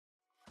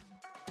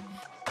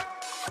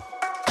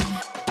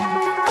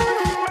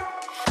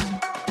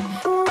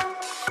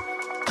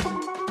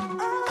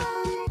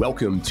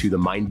Welcome to the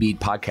Mindbeat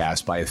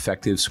podcast by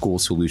Effective School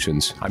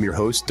Solutions. I'm your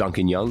host,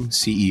 Duncan Young,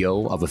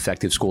 CEO of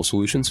Effective School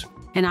Solutions.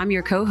 And I'm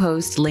your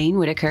co-host, Lane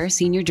Whitaker,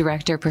 Senior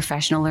Director,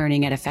 Professional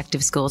Learning at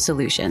Effective School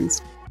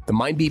Solutions. The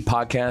Mindbeat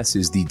podcast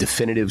is the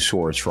definitive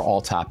source for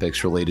all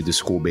topics related to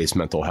school-based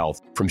mental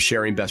health. From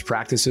sharing best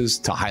practices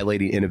to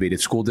highlighting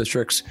innovative school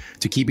districts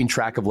to keeping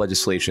track of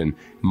legislation,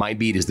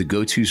 Mindbeat is the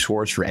go-to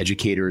source for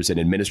educators and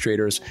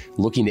administrators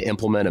looking to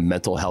implement a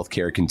mental health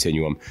care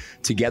continuum.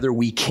 Together,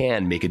 we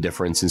can make a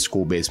difference in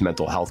school-based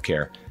mental health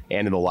care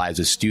and in the lives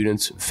of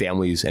students,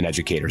 families, and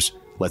educators.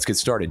 Let's get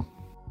started.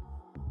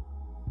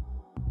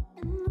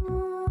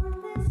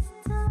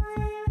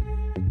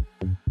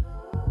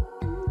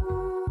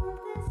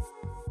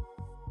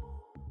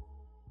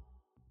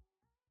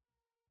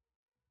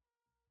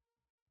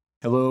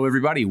 Hello,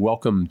 everybody.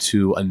 Welcome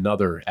to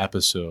another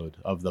episode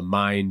of the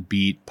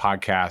Mindbeat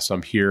podcast.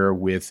 I'm here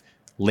with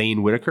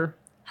Lane Whitaker.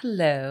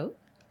 Hello.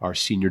 Our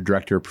Senior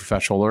Director of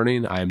Professional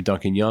Learning. I am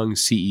Duncan Young,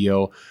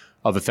 CEO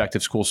of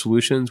Effective School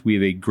Solutions. We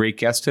have a great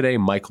guest today,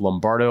 Mike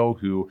Lombardo,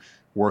 who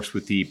works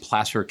with the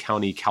Placer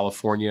County,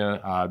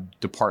 California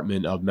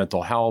Department of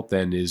Mental Health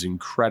and is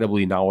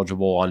incredibly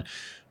knowledgeable on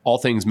all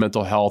things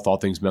mental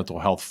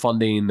health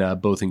funding,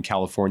 both in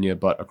California,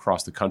 but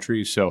across the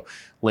country. So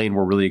Lane,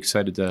 we're really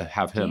excited to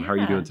have him. Yeah. How are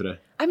you doing today?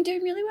 I'm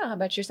doing really well. How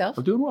about yourself?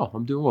 I'm doing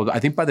well. I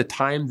think by the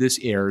time this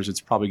airs, it's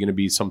probably going to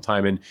be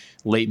sometime in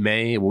late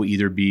May. It will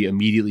either be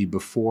immediately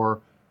before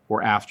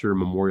or after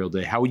Memorial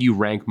Day. How would you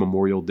rank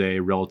Memorial Day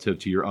relative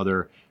to your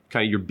other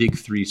kind of your big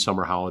three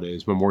summer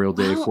holidays, Memorial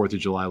Day, 4th of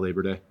July,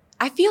 Labor Day?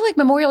 I feel like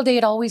Memorial Day,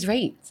 it always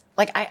rains.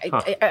 Like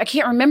I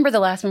can't remember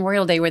the last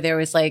Memorial Day where there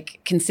was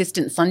like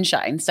consistent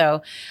sunshine.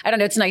 So I don't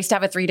know. It's nice to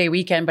have a 3-day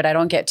weekend, but I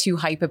don't get too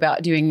hype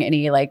about doing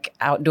any like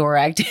outdoor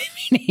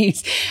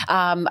activities.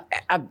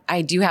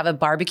 I do have a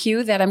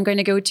barbecue that I'm going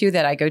to go to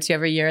that I go to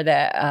every year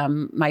that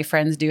my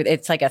friends do.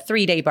 It's like a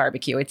 3-day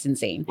barbecue. It's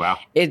insane. Wow.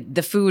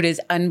 The food is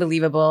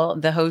unbelievable.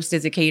 The host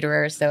is a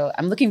caterer. So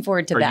I'm looking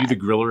forward to that. Are you the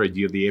griller? Do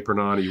you have the apron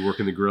on? Are you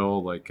working the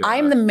grill?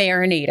 I'm the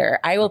marinator.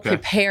 I will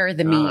prepare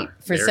the meat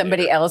for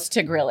somebody else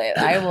to grill it.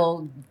 I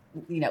will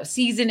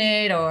season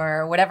it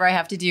or whatever I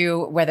have to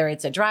do, whether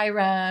it's a dry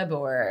rub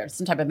or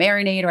some type of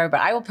marinade, but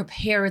I will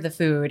prepare the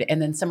food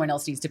and then someone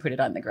else needs to put it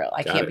on the grill.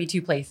 I can't be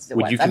two places at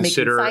once. Would you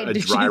consider a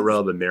dry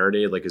rub a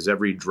marinade? Like, is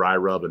every dry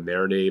rub a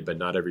marinade, but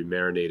not every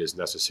marinade is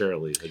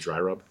necessarily a dry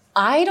rub?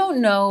 I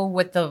don't know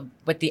what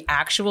the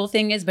actual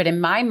thing is, but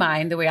in my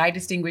mind, the way I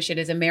distinguish it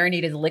is a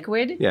marinade is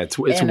liquid. Yeah, it's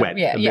wet. A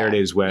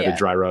marinade is wet. Yeah. A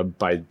dry rub,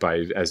 by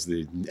as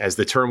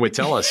the term would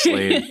tell us,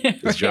 Lane,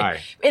 is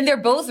dry. And they're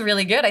both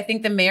really good. I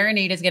think the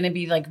marinade is going to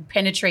be like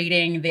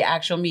penetrating the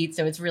actual meat,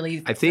 so it's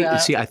really. I think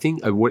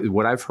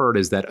what I've heard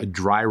is that a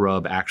dry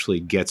rub actually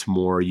gets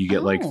more. You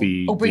get like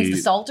brings the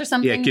salt or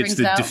something. Yeah, it gets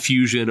the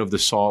diffusion of the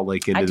salt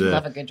like into the. I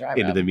love a good dry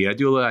rub. The meat. I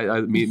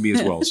do. Me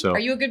as well. So. Are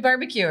you a good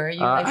barbecuer?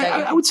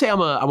 I would say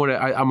I'm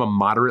a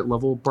moderate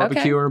level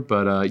barbecuer,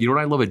 but you know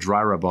what I love a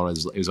dry rub on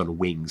is on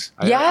wings.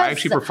 I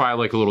actually prefer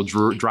like a little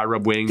dry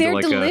rub wing to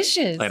like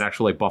delicious. An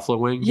actual like buffalo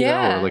wing,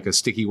 or like a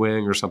sticky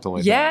wing or something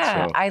like that.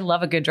 Yeah, so. I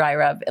love a good dry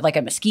rub, like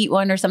a mesquite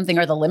one or something,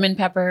 or the lemon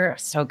pepper.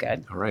 So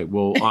good. All right.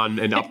 Well, on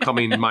an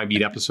upcoming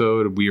Mindbeat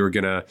episode, we are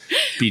going to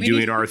be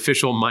doing our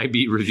official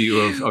Mindbeat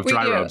review of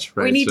dry rubs.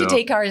 Right? We need to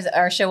take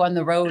our show on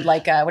the road,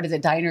 like what is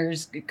it,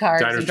 diners,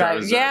 cars, and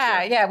drives.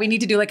 Yeah. We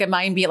need to do like a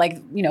Mindbeat, like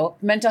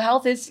mental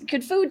health is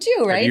good food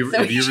too, right?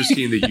 Have you ever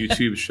seen the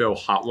YouTube show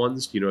Hot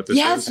Ones? Do you know what this is?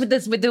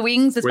 Yes, with the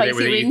wings, the spicy wings.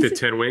 Where they eat the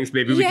 10 wings.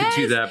 Maybe we could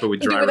do that, but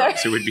with dry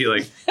rubs. It would be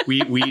like,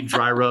 we eat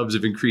dry rubs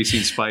of increasing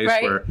spice.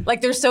 Right. Where,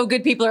 like they're so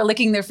good, people are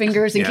licking their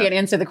fingers and can't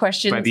answer the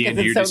questions. By the end,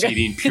 you're just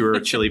eating pure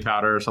chili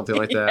powder or something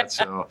like that.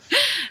 So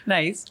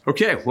nice.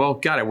 Okay, well,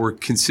 got it. We're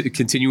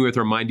continuing with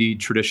our Mindy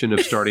tradition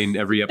of starting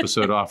every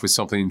episode off with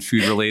something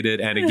food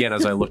related. And again,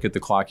 as I look at the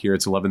clock here,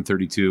 it's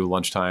 11:32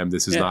 lunchtime.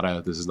 This is not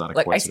a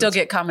coincidence. I still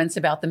get comments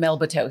about the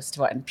Melba toast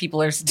one.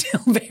 People are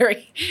still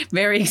very,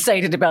 very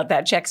excited about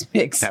that Chex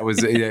Mix. That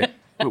was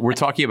we're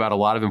talking about a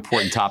lot of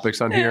important topics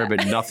on here,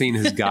 but nothing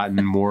has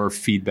gotten more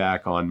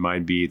feedback on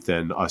Mindbeat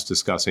than us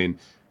discussing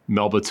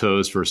Melba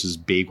toast versus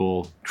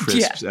bagel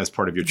crisps as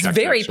part of your Chex Mix.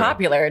 Very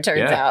popular, it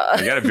turns out.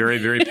 I got a very,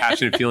 very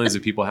passionate feelings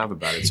that people have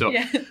about it. So,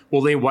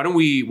 well, Lane, why don't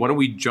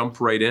we jump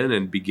right in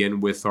and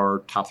begin with our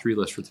top 3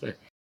 list for today?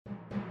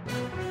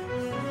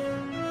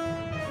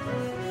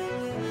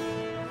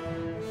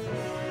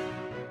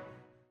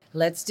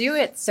 Let's do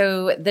it.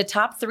 So the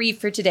top 3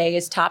 for today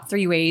is top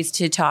 3 ways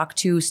to talk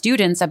to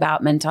students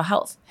about mental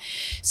health.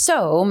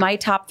 So my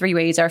top 3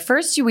 ways are,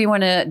 first, we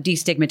want to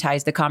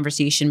destigmatize the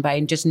conversation by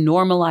just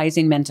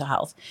normalizing mental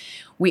health.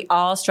 We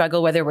all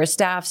struggle, whether we're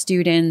staff,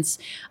 students,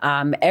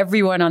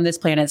 everyone on this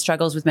planet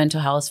struggles with mental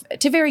health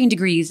to varying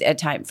degrees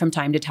from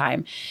time to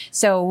time.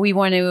 So we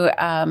want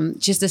to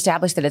just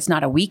establish that it's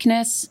not a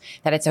weakness,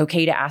 that it's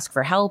okay to ask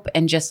for help,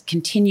 and just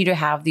continue to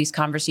have these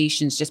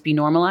conversations just be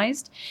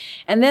normalized.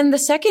 And then the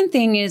second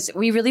thing is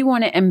we really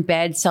want to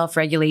embed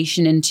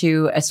self-regulation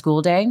into a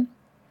school day.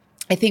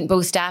 I think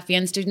both staff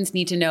and students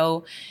need to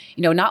know,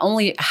 not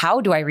only how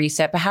do I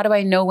reset, but how do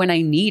I know when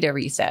I need a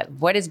reset?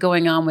 What is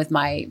going on with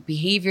my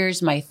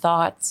behaviors, my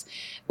thoughts,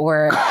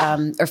 or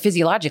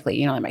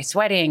physiologically? Am I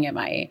sweating? Do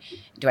I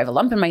have a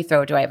lump in my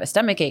throat? Do I have a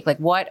stomach ache? Like,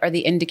 what are the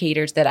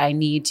indicators that I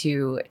need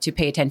to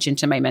pay attention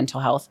to my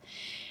mental health?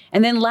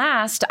 And then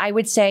last, I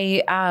would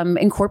say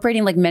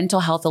incorporating like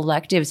mental health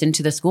electives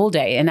into the school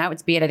day, and that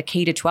would be at a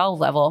K to 12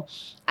 level.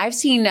 I've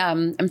seen.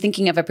 I'm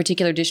thinking of a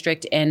particular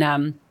district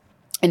in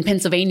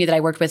Pennsylvania that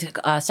I worked with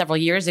several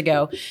years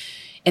ago.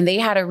 And they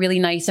had a really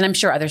nice, and I'm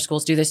sure other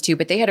schools do this too,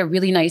 but they had a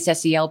really nice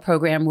SEL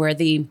program where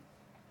the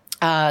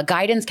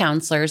guidance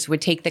counselors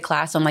would take the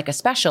class on like a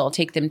special,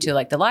 take them to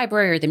like the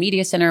library or the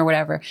media center or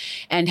whatever,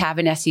 and have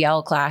an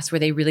SEL class where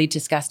they really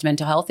discussed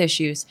mental health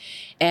issues.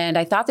 And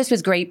I thought this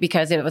was great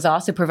because it was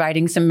also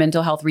providing some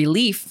mental health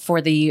relief for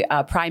the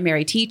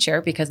primary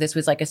teacher, because this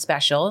was like a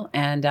special.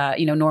 And,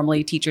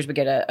 normally teachers would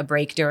get a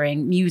break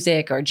during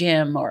music or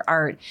gym or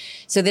art.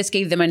 So this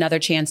gave them another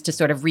chance to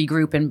sort of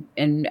regroup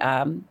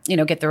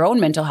and get their own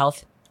mental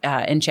health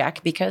in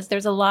check, because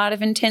there's a lot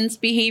of intense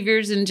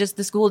behaviors, and just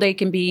the school day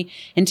can be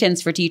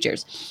intense for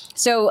teachers.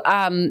 So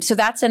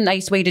that's a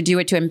nice way to do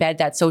it, to embed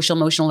that social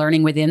emotional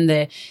learning within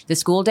the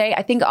school day.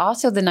 I think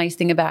also the nice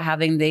thing about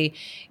having the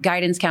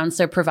guidance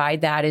counselor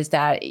provide that is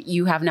that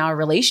you have now a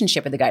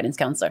relationship with the guidance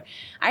counselor.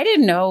 I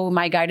didn't know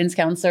my guidance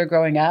counselor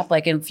growing up.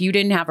 Like, if you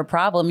didn't have a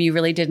problem, you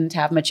really didn't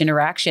have much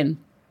interaction.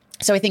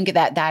 So I think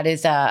that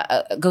is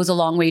goes a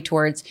long way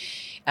towards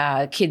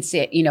kids,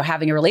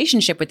 having a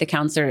relationship with the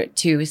counselor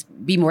to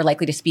be more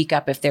likely to speak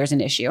up if there's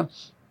an issue.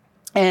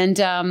 And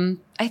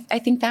I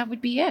think that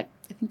would be it.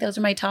 I think those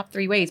are my top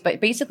 3 ways. But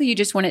basically, you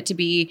just want it to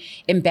be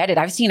embedded.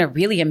 I've seen a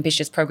really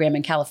ambitious program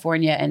in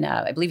California, and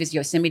I believe it's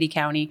Yosemite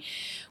County,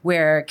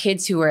 where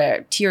kids who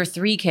are tier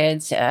 3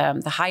 kids,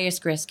 the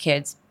highest risk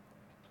kids,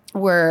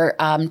 were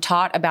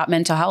taught about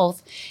mental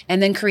health, and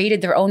then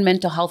created their own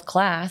mental health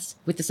class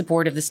with the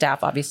support of the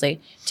staff, obviously,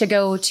 to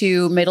go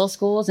to middle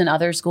schools and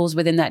other schools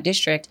within that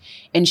district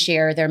and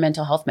share their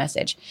mental health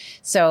message.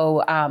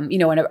 So,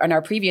 in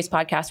our previous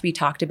podcast, we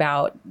talked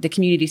about the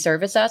community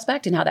service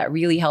aspect and how that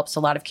really helps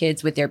a lot of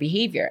kids with their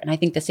behavior. And I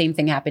think the same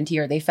thing happened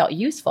here. They felt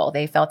useful.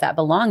 They felt that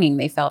belonging.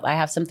 They felt, I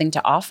have something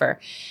to offer.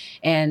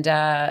 And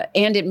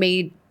it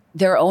made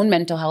their own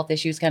mental health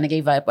issues, kind of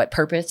gave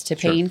purpose to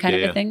pain, kind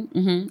of a thing.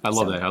 Mm-hmm. I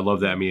love that. I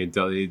love that. I mean,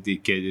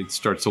 it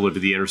starts to live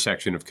at the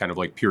intersection of kind of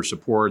like peer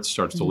support,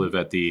 starts to live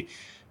at the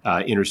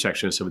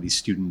intersection of some of these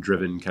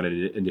student-driven kind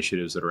of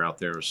initiatives that are out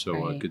there. So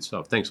right. Good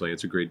stuff. Thanks, Leigh.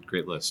 It's a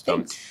great list.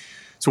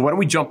 So why don't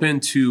we jump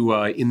into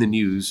in the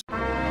news?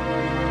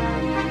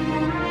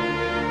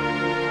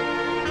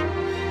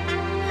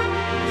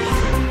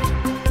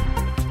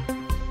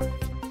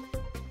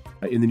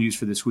 In the news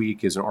for this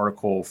week is an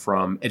article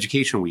from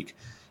Education Week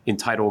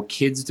entitled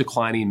 "Kids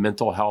Declining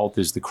Mental Health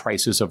is the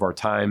Crisis of Our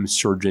Time,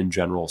 Surgeon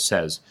General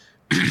Says."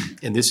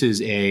 And this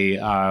is a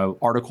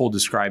article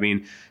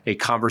describing a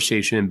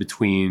conversation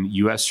between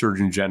U.S.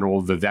 Surgeon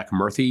General Vivek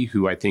Murthy,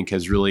 who I think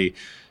has really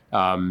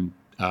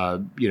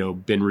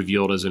been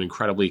revealed as an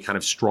incredibly kind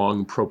of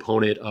strong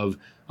proponent of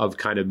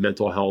kind of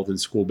mental health and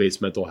school-based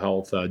mental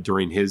health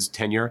during his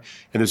tenure.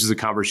 And this is a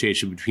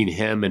conversation between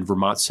him and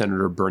Vermont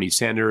Senator Bernie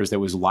Sanders that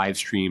was live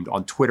streamed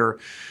on Twitter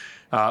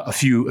a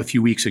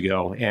few weeks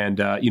ago. And,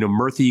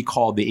 Murthy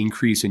called the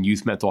increase in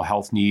youth mental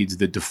health needs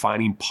the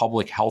defining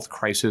public health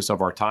crisis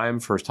of our time.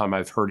 First time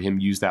I've heard him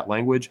use that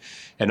language,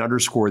 and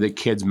underscore that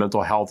kids'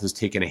 mental health has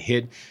taken a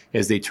hit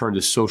as they turn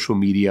to social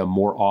media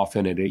more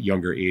often and at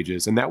younger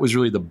ages. And that was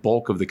really the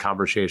bulk of the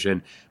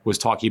conversation, was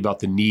talking about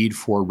the need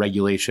for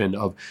regulation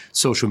of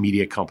social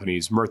media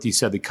companies. Murthy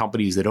said the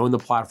companies that own the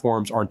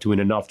platforms aren't doing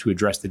enough to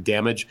address the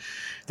damage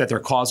that they're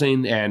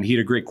causing. And he had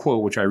a great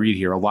quote, which I read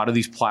here: "A lot of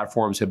these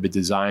platforms have been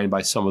designed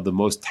by some of the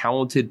most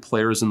talented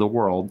players in the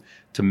world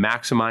to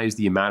maximize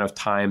the amount of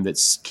time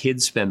that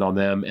kids spend on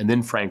them, and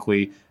then,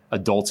 frankly,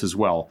 adults as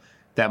well.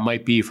 That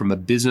might be, from a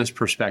business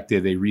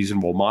perspective, a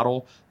reasonable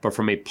model, but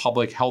from a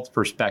public health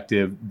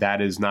perspective,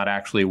 that is not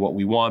actually what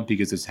we want,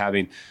 because it's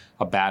having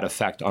a bad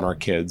effect on our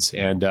kids."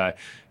 And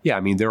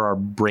there are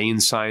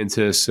brain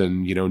scientists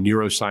and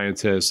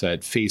neuroscientists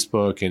at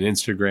Facebook and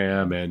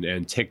Instagram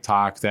and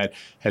TikTok that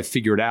have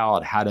figured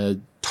out how to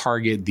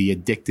target the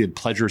addictive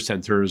pleasure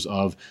centers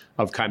of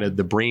kind of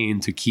the brain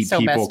to keep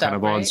people kind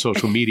of on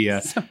social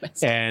media.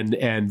 And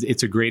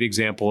it's a great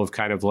example of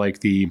kind of like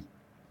the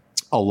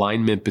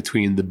alignment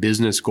between the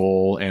business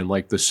goal and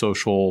like the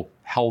social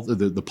health,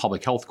 the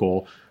public health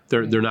goal.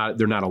 They're not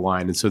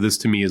aligned. And so this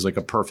to me is like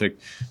a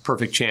perfect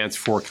chance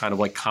for kind of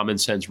like common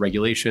sense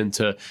regulation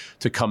to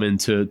come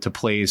into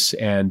place.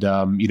 And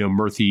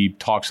Murthy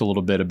talks a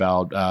little bit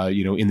about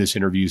in this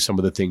interview some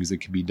of the things that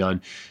can be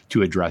done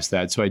to address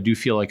that. So I do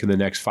feel like in the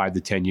next 5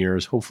 to 10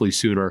 years, hopefully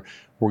sooner,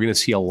 we're going to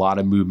see a lot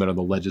of movement on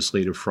the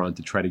legislative front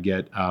to try to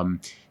get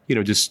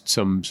just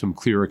some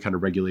clearer kind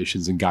of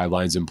regulations and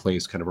guidelines in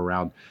place kind of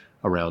around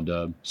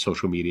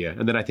social media.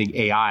 And then I think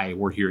AI,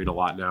 we're hearing a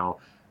lot now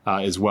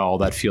as well.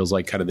 That feels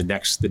like kind of the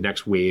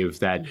next wave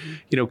that,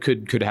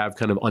 could have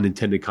kind of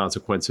unintended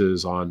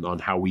consequences on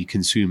how we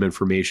consume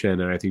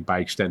information. And I think by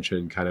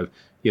extension, kind of,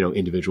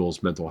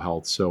 individuals' mental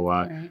health. So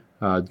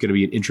going to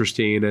be an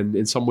interesting and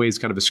in some ways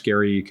kind of a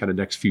scary kind of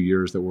next few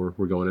years that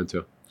we're going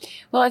into.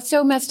 Well, it's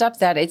so messed up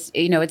that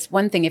it's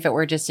one thing if it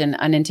were just an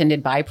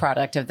unintended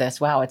byproduct of this.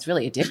 Wow, it's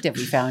really addictive.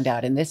 We found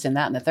out in this and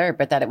that and the third,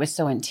 but that it was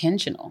so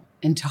intentional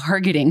in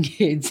targeting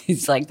kids.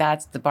 It's like,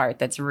 that's the part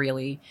that's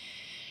really,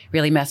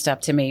 really messed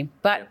up to me.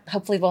 But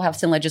hopefully we'll have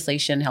some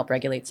legislation help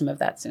regulate some of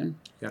that soon.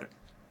 Got it.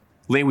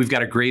 Lane, we've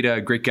got a great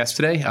guest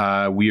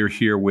today. We are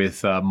here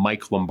with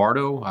Mike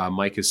Lombardo.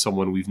 Mike is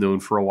someone we've known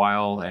for a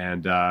while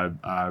and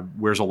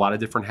wears a lot of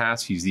different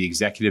hats. He's the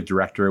executive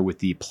director with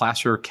the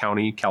Placer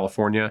County,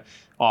 California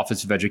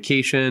Office of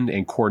Education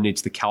and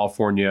coordinates the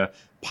California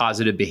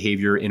Positive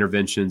Behavior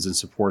Interventions and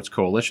Supports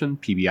Coalition,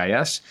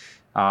 PBIS.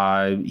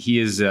 He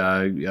is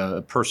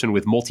a person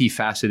with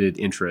multifaceted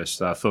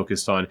interests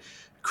focused on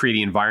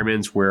creating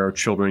environments where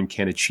children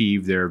can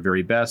achieve their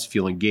very best,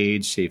 feel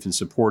engaged, safe, and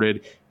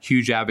supported.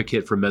 Huge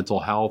advocate for mental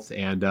health,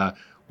 and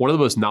one of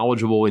the most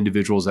knowledgeable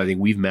individuals I think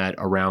we've met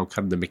around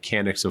kind of the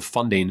mechanics of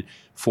funding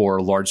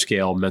for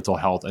large-scale mental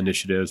health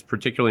initiatives,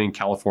 particularly in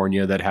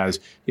California, that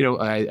has,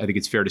 I think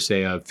it's fair to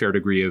say, a fair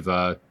degree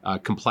of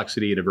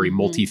complexity and a very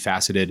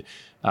multifaceted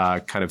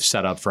kind of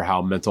setup for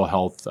how mental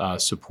health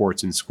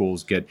supports in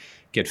schools get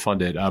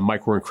funded.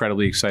 Mike, we're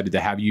incredibly excited to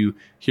have you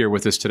here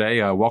with us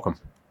today. Welcome.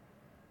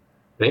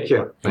 Thank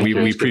you.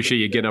 We appreciate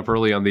you getting up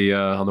early on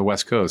the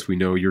West Coast. We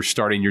know you're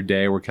starting your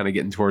day. We're kind of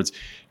getting towards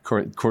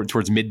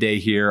midday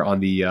here on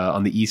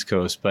the East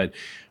Coast. But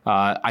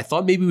I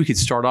thought maybe we could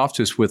start off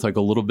just with like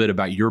a little bit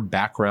about your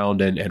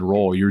background and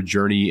role, your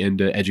journey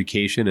into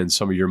education, and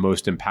some of your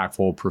most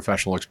impactful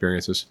professional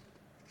experiences.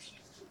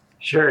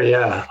 Sure.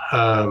 Yeah.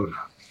 I'll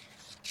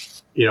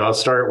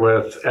start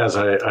with as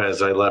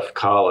I left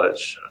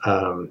college.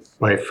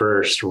 My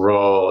first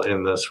role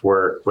in this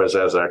work was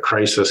as a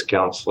crisis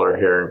counselor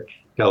here in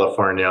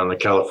California on the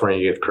California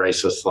Youth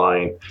Crisis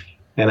Line.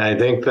 And I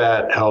think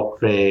that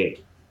helped me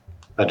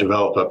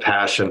develop a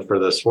passion for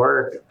this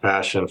work, a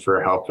passion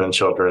for helping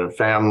children and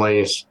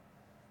families.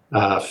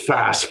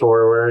 Fast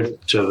forward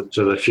to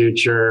the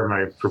future,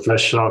 my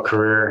professional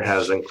career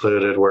has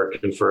included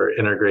working for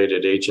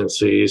integrated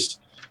agencies.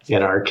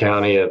 In our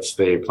county, it's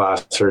the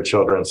Placer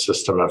Children's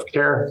System of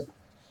Care.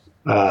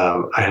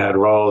 I had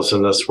roles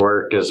in this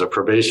work as a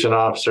probation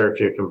officer, if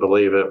you can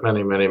believe it,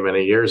 many, many,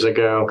 many years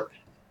ago.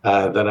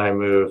 Then I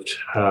moved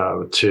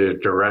to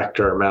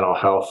direct our mental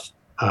health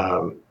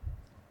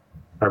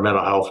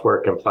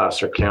work in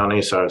Placer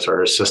County. So I was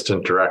our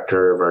assistant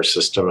director of our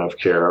system of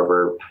care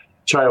over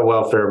child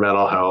welfare,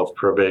 mental health,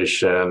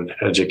 probation,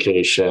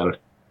 education.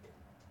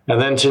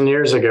 And then 10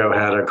 years ago,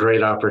 had a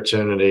great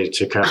opportunity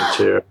to come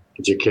to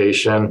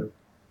education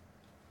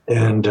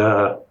and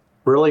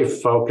really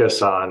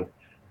focus on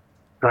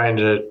trying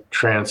to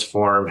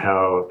transform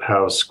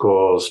how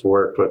schools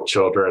work with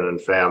children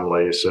and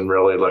families and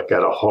really look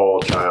at a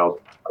whole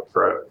child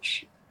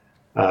approach.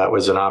 It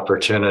was an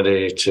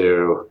opportunity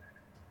to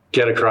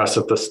get across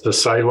the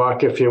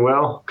sidewalk, if you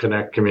will,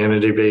 connect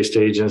community-based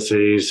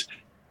agencies,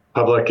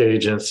 public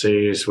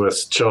agencies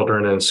with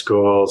children in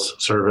schools,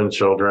 serving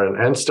children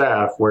and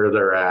staff where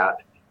they're at,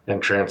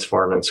 and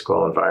transform in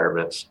school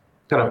environments.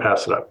 Kind of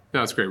pass it up. No,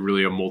 that's great.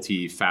 Really a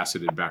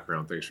multifaceted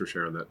background. Thanks for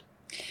sharing that.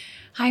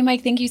 Hi,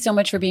 Mike. Thank you so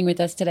much for being with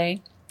us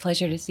today.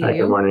 Pleasure to see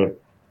you. Good morning.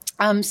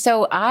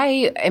 So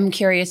I am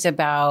curious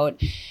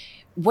about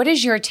what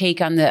is your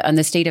take on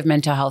the state of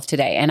mental health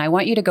today? And I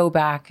want you to go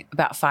back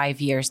about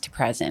 5 years to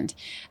present.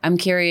 I'm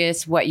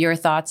curious what your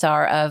thoughts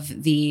are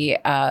of the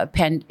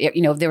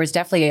there was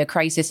definitely a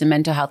crisis in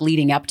mental health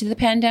leading up to the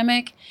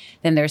pandemic.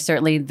 Then there's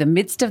certainly the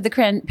midst of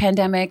the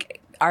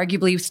pandemic,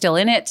 arguably still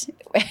in it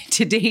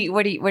to date.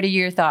 What are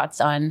your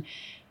thoughts on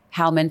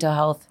how mental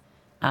health,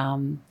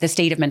 the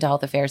state of mental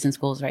health affairs in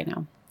schools right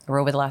now, or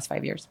over the last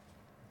 5 years?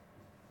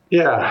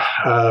 Yeah,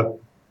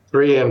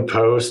 pre and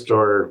post,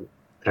 or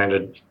kind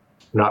of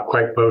not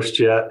quite post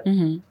yet.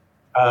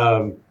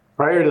 Mm-hmm.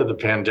 Prior to the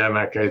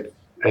pandemic,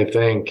 I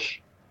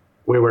think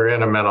we were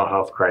in a mental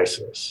health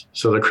crisis.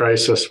 So the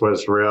crisis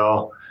was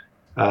real.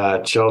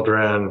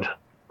 Children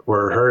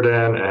were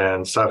hurting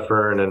and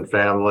suffering in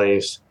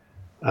families.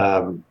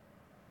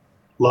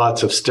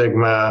 Lots of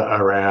stigma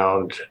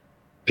around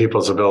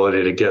people's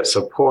ability to get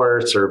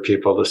supports or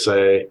people to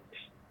say,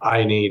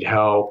 I need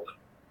help.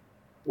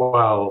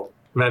 While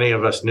many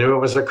of us knew it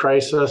was a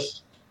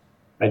crisis,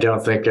 I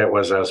don't think it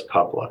was as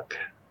public.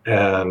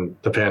 And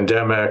the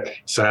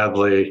pandemic,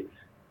 sadly,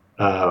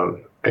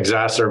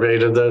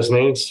 exacerbated those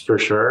needs for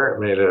sure. It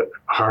made it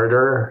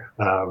harder,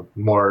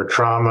 more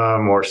trauma,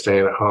 more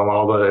staying at home,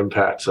 all the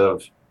impacts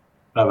of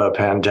a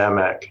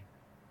pandemic.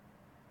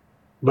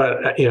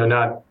 But,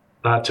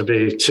 not to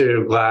be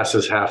too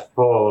glasses half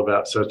full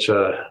about such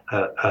a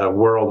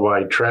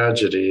worldwide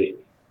tragedy,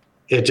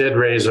 it did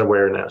raise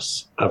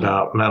awareness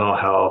about mental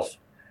health.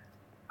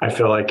 I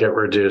feel like it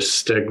reduced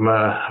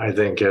stigma. I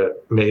think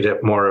it made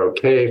it more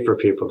okay for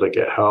people to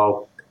get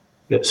help.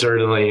 It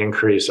certainly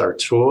increased our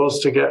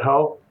tools to get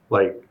help,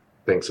 like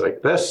things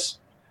like this,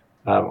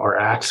 or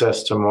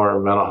access to more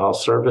mental health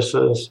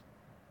services.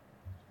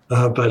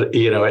 But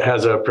it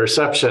has a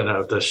perception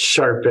of the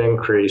sharp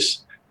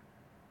increase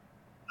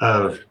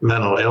of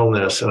mental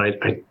illness. And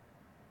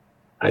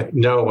I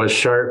know it was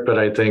sharp, but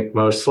I think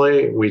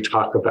mostly we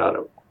talk about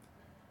it.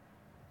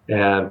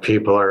 And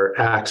people are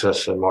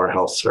accessing more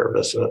health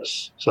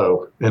services.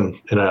 So in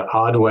an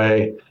odd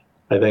way,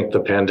 I think the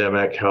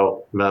pandemic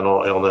helped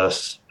mental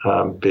illness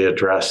be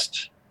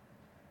addressed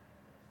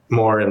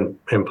more in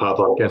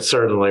public and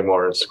certainly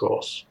more in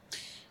schools.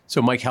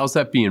 So, Mike, how's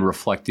that being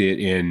reflected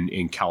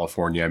in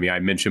California? I mean, I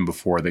mentioned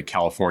before that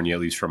California, at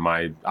least from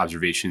my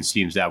observation,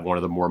 seems to have one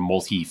of the more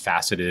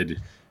multifaceted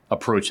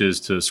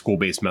approaches to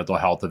school-based mental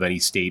health of any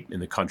state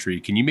in the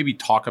country. Can you maybe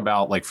talk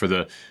about, like, for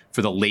the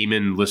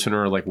layman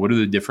listener, like, what are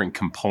the different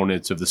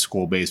components of the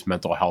school-based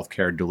mental health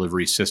care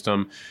delivery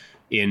system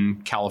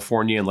in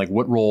California? And, like,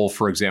 what role,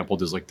 for example,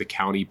 does, like, the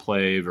county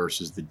play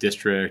versus the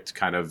district,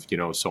 kind of,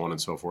 so on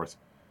and so forth?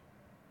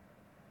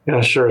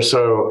 Yeah, sure.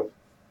 So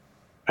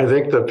I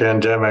think the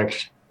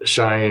pandemic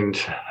shined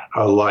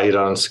a light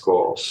on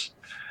schools.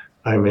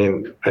 I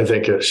mean, I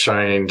think it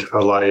shined a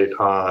light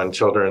on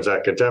children's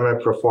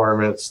academic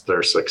performance,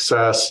 their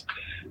success,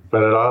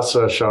 but it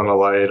also shone a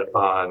light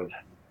on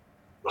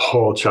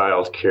whole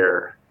child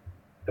care,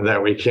 and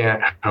that we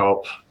can't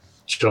help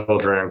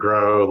children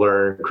grow,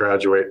 learn,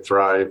 graduate,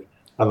 thrive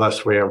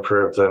unless we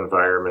improve the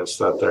environments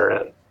that they're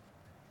in.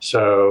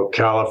 So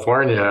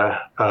California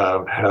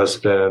has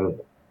been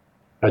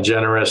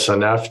generous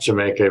enough to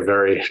make a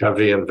very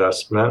heavy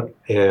investment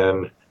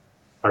in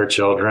our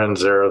children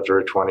 0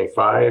 through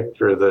 25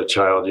 through the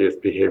Child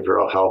Youth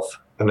Behavioral Health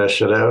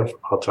Initiative.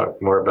 I'll talk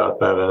more about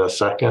that in a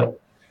second.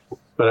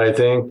 But I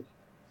think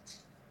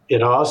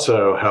it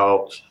also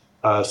helped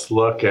us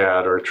look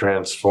at or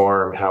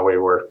transform how we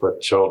work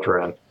with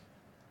children,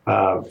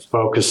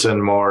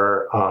 focusing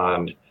more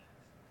on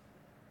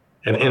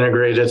an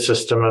integrated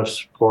system of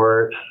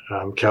support.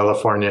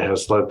 California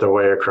has led the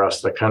way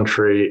across the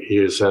country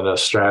using a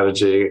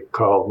strategy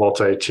called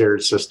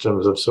multi-tiered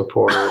systems of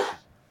support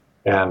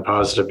and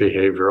positive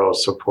behavioral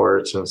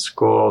supports in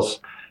schools.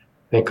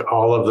 I think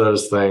all of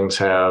those things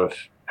have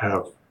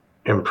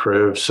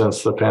improved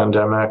since the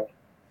pandemic.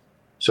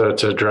 So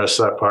to address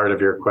that part of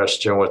your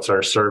question, what's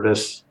our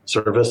service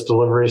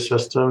delivery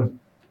system?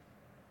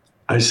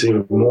 I see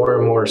more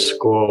and more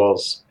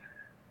schools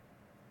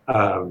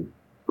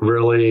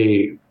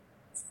really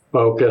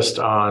focused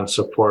on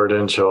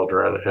supporting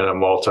children in a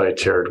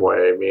multi-tiered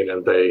way,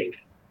 meaning they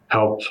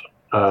help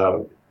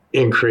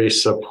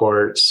increase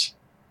supports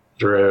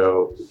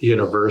through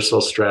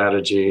universal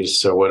strategies.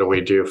 So what do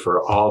we do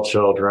for all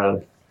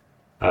children?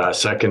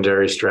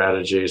 Secondary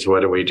strategies,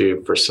 what do we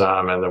do for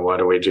some? And then what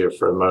do we do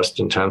for the most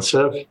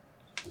intensive?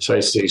 So I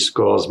see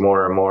schools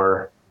more and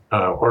more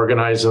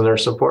organizing their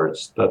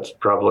supports. That's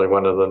probably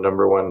one of the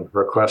number one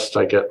requests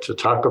I get to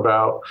talk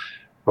about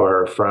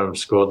or from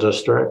school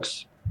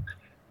districts.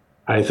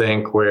 I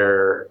think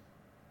we're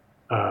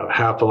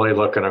happily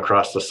looking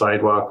across the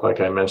sidewalk. Like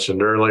I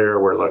mentioned earlier,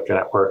 we're looking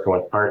at working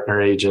with partner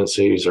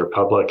agencies or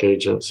public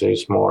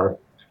agencies more.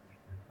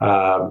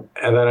 And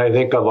then I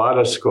think a lot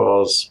of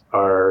schools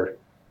are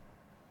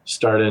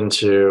starting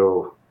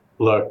to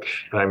look,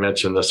 and I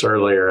mentioned this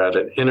earlier, at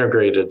an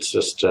integrated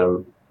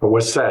system. But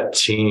what's that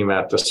team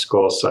at the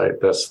school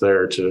site that's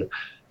there to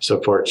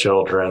support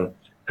children?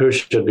 Who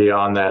should be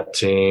on that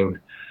team?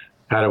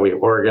 How do we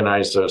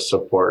organize those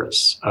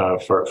supports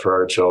for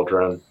our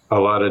children? A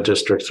lot of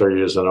districts are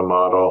using a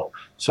model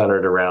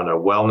centered around a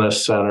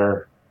wellness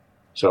center.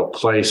 So a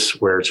place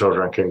where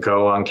children can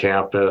go on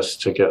campus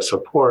to get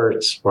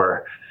supports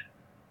or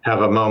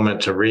have a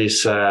moment to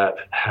reset,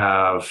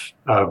 have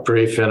a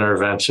brief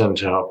intervention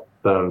to help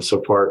them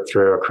support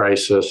through a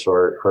crisis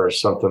or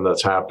something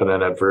that's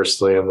happening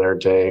adversely in their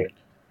day.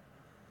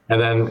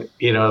 And then,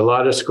 a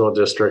lot of school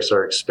districts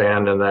are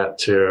expanding that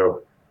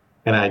to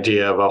an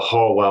idea of a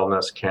whole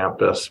wellness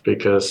campus,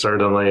 because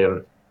certainly,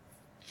 and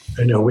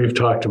I know we've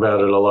talked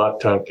about it a lot,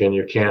 Duncan,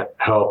 you can't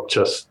help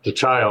just the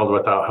child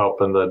without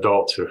helping the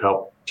adults who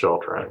help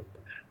children.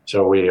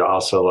 So we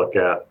also look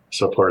at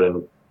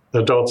supporting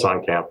adults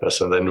on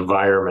campus and the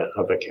environment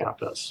of a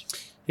campus.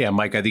 Yeah,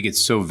 Mike, I think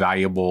it's so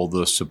valuable,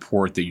 the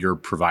support that you're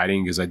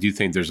providing, because I do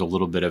think there's a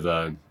little bit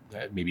of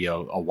maybe a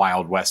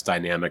Wild West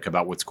dynamic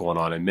about what's going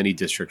on in many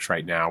districts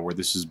right now where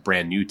this is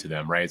brand new to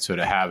them, right? So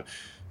to have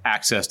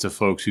access to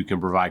folks who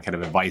can provide kind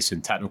of advice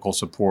and technical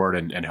support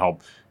and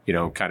help,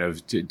 kind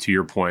of to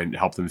your point,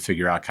 help them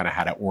figure out kind of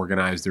how to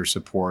organize their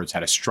supports, how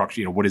to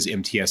structure, what does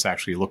MTS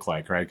actually look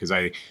like, right? Because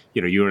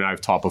you and I have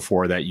talked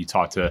before that you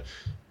talk to,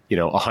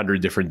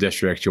 100 different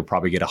districts, you'll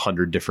probably get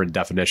 100 different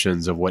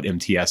definitions of what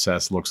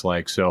MTSS looks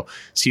like. So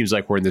seems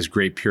like we're in this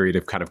great period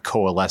of kind of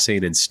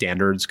coalescing and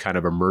standards kind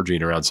of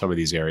emerging around some of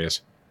these areas.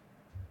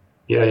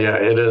 Yeah,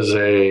 it is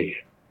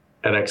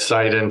an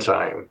exciting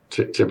time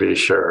to be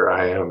sure.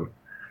 I am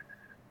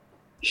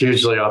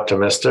hugely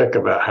optimistic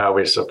about how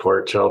we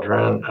support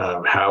children,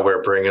 how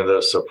we're bringing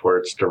those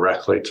supports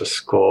directly to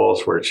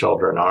schools where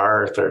children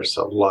are. There's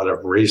a lot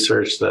of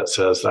research that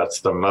says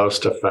that's the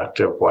most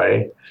effective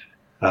way.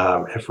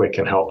 If we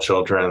can help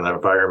children in the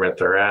environment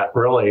they're at,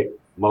 really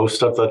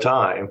most of the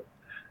time,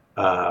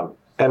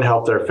 and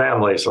help their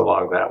families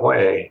along that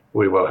way,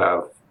 we will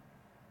have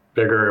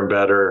bigger and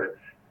better,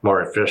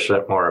 more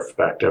efficient, more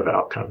effective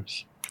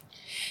outcomes.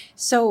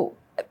 So,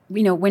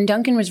 when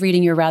Duncan was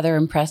reading your rather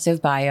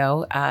impressive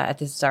bio at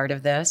the start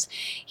of this,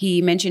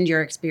 he mentioned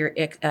your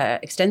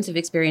extensive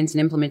experience in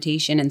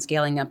implementation and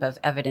scaling up of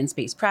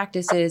evidence-based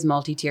practices,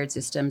 multi-tiered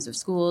systems of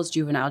schools,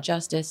 juvenile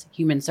justice,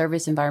 human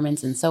service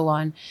environments, and so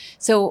on.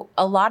 So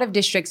a lot of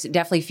districts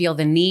definitely feel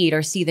the need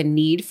or see the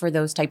need for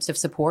those types of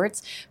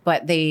supports,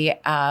 but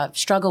they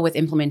struggle with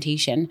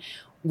implementation.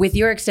 With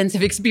your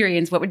extensive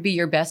experience, what would be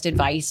your best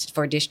advice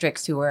for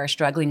districts who are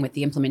struggling with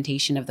the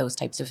implementation of those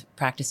types of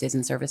practices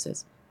and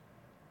services?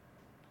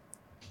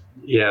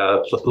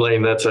 Yeah,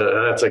 Lane, that's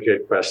a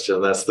good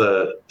question. That's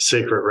the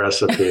secret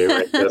recipe,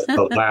 right? That's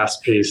the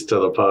last piece to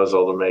the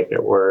puzzle to make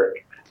it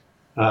work.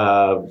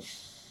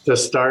 To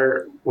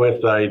start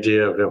with the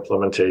idea of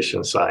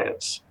implementation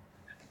science.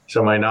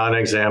 So my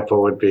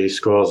non-example would be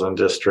schools and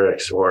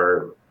districts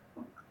or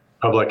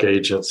public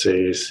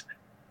agencies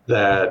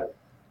that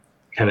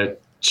kind of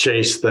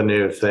chase the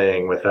new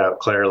thing without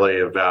clearly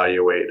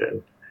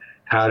evaluating.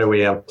 How do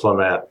we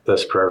implement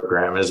this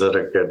program? Is it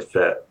a good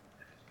fit?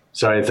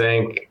 So I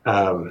think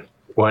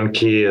one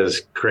key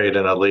is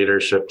creating a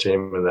leadership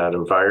team in that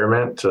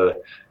environment to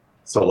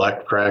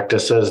select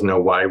practices, know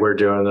why we're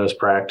doing those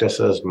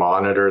practices,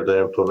 monitor the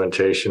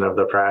implementation of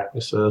the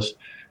practices,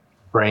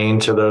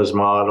 train to those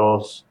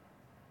models,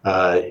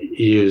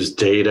 use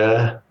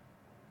data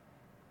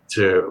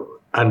to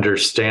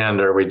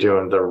understand, are we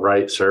doing the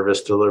right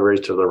service delivery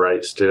to the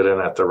right student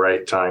at the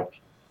right time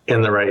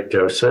in the right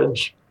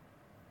dosage?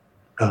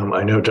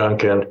 I know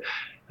Duncan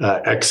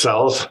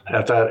excels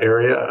at that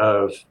area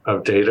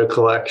of data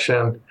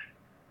collection.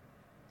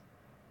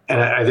 And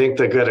I think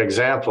the good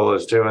example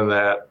is doing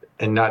that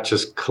and not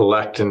just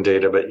collecting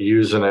data, but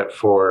using it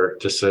for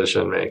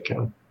decision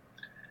making.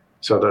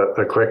 So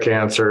the quick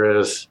answer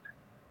is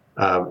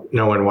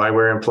knowing why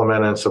we're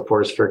implementing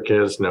supports for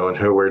kids, knowing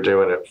who we're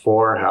doing it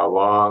for, how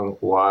long,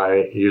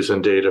 why,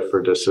 using data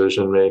for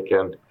decision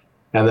making,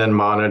 and then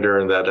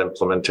monitoring that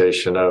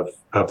implementation of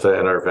the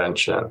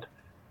intervention.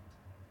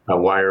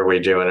 Why are we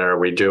doing it? Are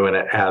we doing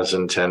it as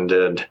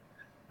intended?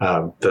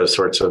 Those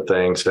sorts of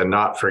things, and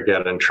not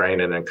forgetting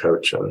training and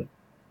coaching.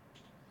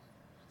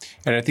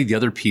 And I think the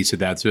other piece of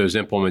that, so there's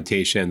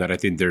implementation, that I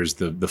think there's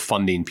the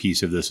funding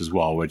piece of this as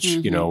well, which,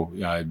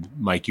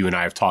 Mike, you and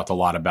I have talked a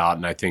lot about,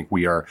 and I think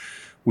we are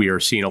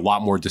seeing a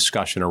lot more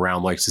discussion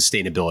around like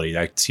sustainability.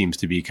 That seems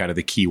to be kind of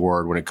the key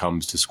word when it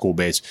comes to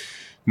school-based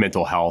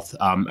mental health.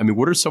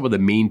 What are some of the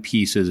main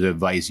pieces of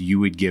advice you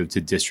would give to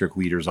district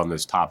leaders on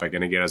this topic?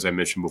 And again, as I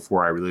mentioned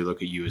before, I really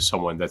look at you as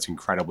someone that's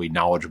incredibly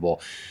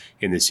knowledgeable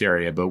in this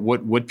area. But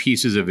what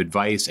pieces of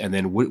advice, and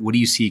then what do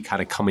you see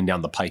kind of coming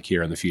down the pike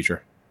here in the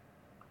future?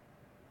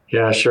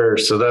 Yeah, sure.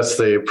 So that's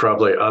the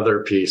probably other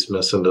piece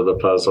missing to the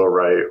puzzle,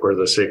 right? Or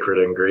the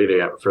secret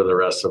ingredient for the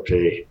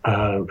recipe.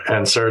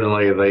 And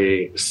certainly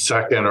the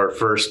second or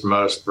first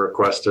most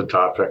requested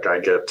topic I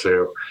get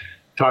to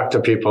talk to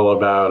people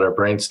about or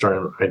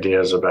brainstorm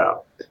ideas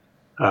about.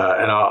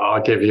 And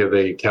I'll give you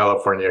the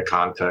California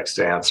context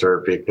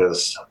answer,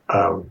 because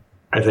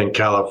I think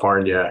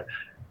California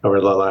over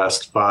the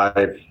last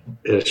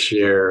 5-ish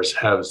years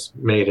has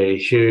made a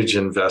huge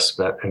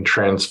investment in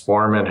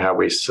transforming how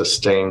we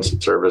sustain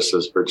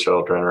services for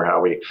children or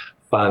how we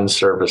fund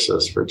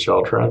services for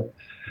children.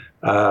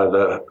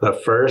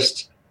 The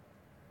first,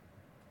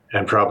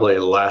 and probably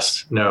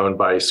less known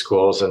by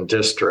schools and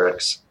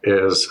districts,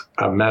 is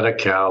a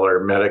Medi-Cal or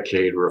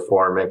Medicaid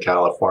reform in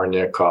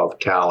California called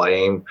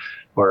CalAIM,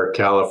 or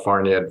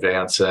California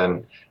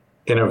Advancing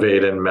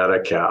Innovate in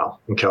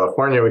Medi-Cal. In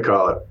California, we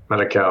call it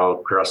Medi-Cal.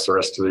 Across the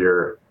rest of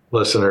your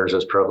listeners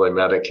is probably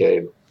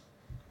Medicaid.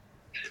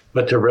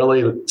 But to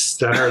really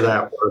center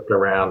that work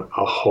around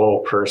a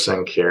whole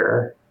person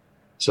care.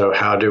 So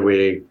how do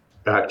we,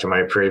 back to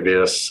my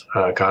previous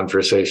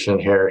conversation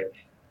here,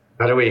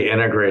 how do we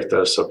integrate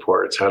those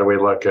supports? How do we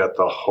look at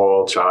the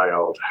whole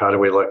child? How do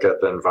we look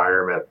at the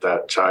environment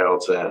that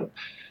child's in?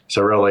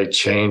 So really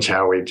change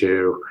how we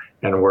do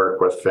and work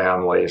with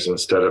families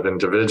instead of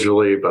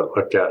individually, but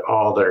look at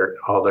all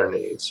their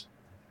needs.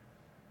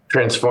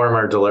 Transform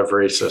our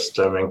delivery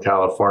system in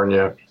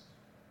California.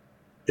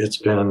 It's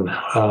been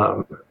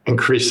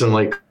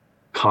increasingly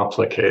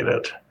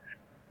complicated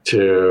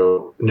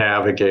to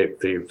navigate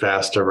the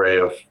vast array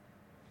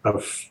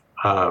of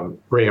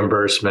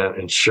reimbursement,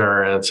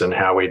 insurance, and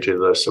how we do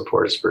those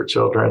supports for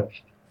children,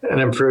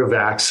 and improve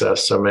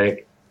access, so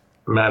make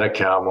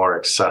Medi-Cal more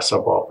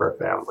accessible for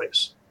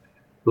families.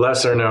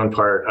 Lesser known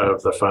part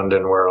of the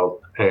funding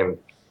world, and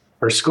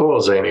for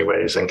schools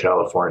anyways, in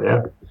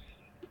California.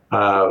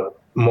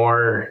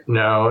 More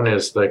known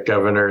is the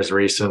governor's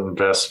recent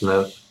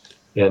investment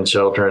in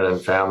children and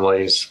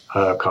families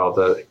called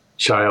the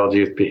Child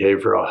Youth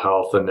Behavioral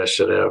Health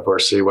Initiative, or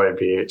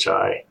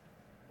CYBHI.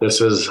 This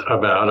is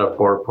about a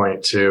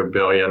 $4.2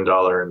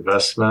 billion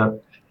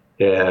investment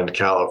in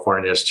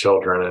California's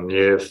children and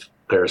youth.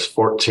 There's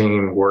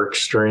 14 work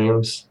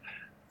streams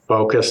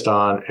focused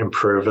on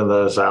improving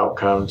those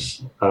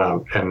outcomes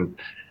and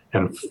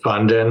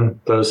funding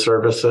those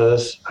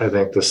services. I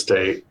think the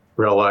state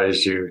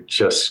realized you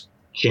just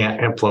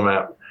can't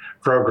implement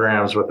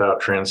programs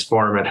without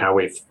transforming how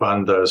we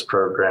fund those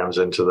programs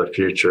into the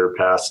future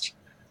past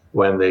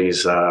when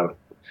these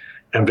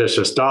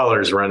ambitious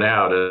dollars run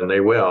out, and they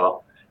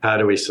will. How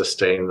do we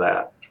sustain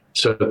that?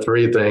 So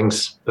 3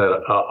 things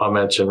that I'll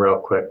mention real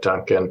quick,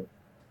 Duncan.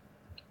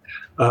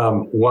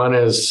 One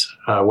is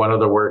one of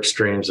the work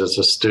streams is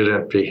a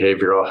Student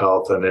Behavioral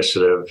Health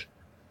Initiative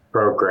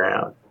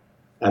program.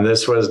 And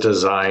this was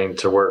designed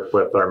to work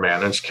with our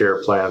managed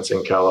care plans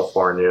in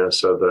California.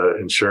 So the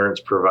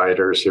insurance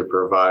providers who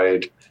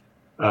provide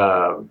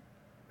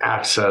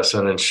access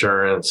and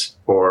insurance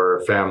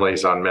for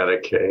families on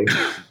Medicaid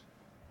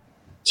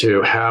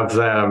to have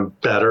them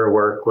better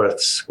work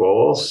with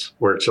schools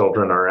where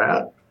children are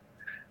at,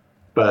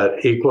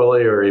 but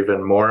equally or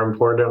even more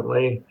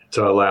importantly,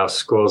 to allow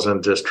schools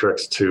and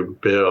districts to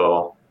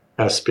bill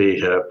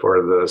SBHIP,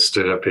 or the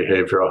Student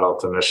Behavioral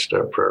Health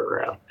Initiative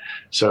program.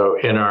 So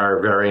in our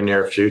very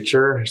near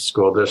future,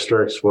 school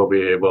districts will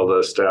be able to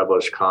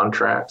establish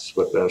contracts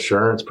with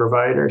insurance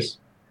providers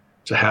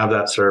to have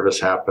that service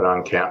happen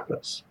on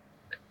campus.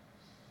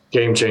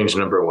 Game change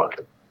number 1.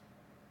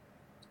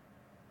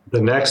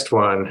 The next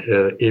one,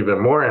 even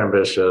more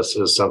ambitious,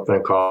 is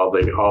something called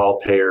the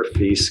all-payer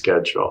fee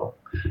schedule.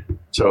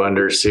 So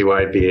under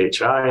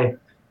CYBHI,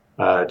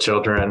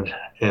 children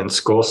in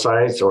school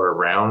sites or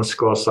around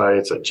school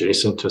sites,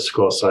 adjacent to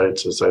school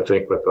sites, as I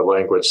think what the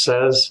language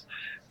says,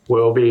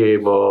 will be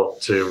able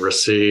to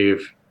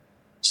receive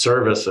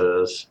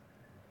services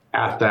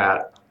at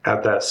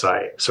that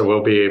site. So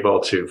we'll be able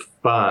to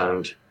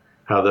fund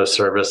how those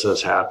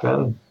services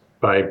happen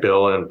by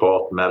billing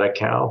both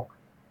Medi-Cal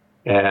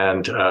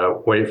and,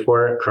 wait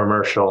for it,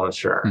 commercial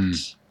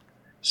insurance.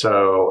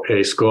 So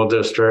a school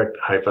district,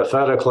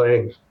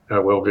 hypothetically,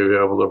 will be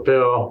able to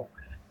bill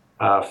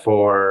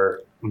for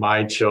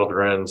my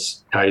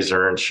children's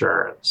Kaiser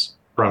insurance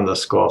from the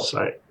school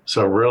site.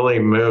 So really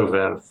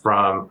moving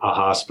from a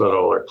hospital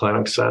or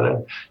clinic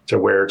setting to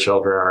where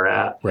children are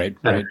at, right.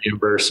 And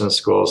reimbursing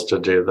schools to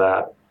do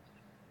that.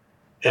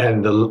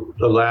 And the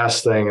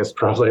last thing is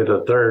probably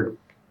the third,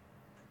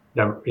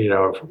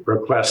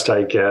 request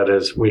I get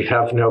is we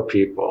have no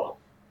people.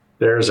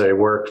 There's a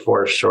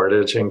workforce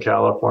shortage in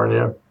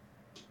California.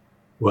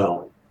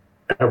 Well,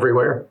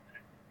 everywhere.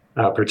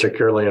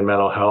 Particularly in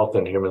mental health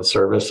and human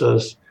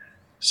services.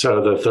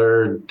 So the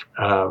third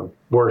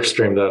work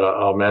stream that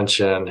I'll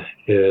mention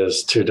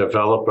is to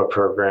develop a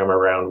program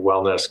around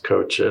wellness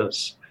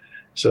coaches.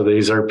 So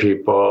these are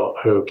people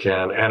who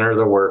can enter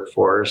the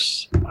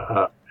workforce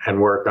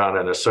and work on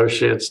an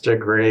associate's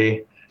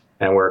degree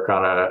and work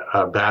on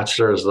a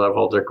bachelor's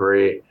level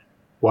degree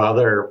while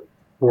they're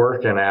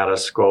working at a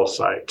school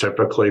site,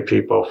 typically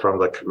people from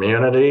the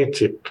community,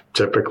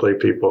 typically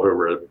people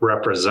who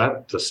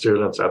represent the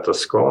students at the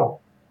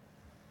school,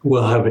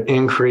 will have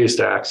increased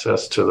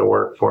access to the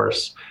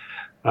workforce,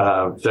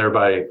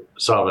 thereby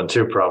solving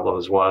 2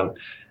 problems. One,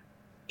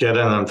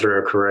 getting them through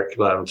a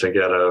curriculum to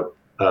get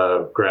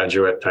a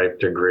graduate type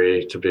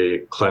degree to be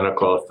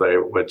clinical if they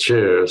would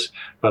choose,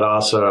 but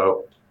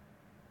also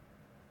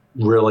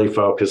really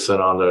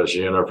focusing on those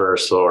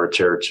universal or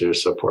tier 2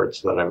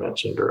 supports that I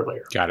mentioned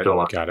earlier. Got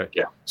it.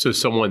 Yeah. So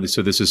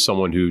this is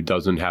someone who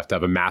doesn't have to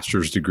have a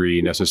master's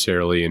degree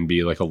necessarily and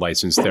be like a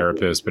licensed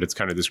therapist, but it's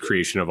kind of this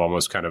creation of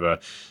almost kind of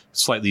a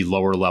slightly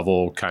lower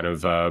level kind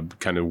of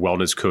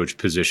wellness coach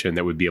position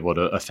that would be able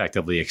to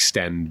effectively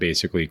extend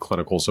basically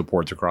clinical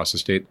supports across the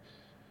state.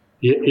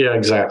 Yeah,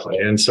 exactly.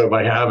 And so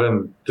by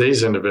having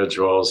these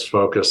individuals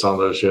focus on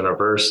those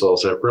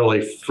universals, it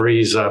really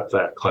frees up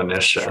that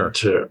clinician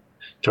to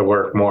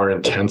work more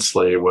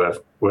intensely with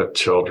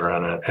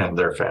children and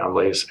their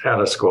families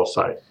at a school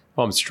site.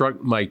 Well, I'm struck,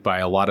 Mike, by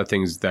a lot of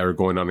things that are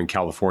going on in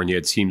California.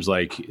 It seems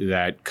like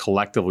that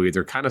collectively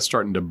they're kind of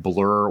starting to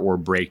blur or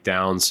break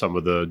down some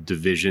of the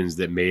divisions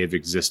that may have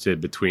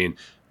existed between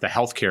the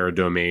healthcare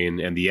domain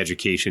and the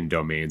education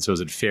domain. So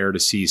is it fair to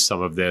see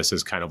some of this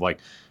as kind of like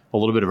a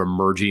little bit of a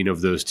merging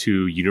of those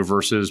 2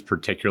 universes,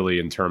 particularly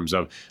in terms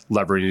of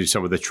leveraging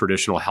some of the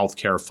traditional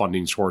healthcare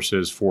funding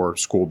sources for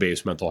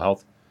school-based mental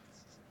health?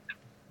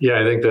 Yeah,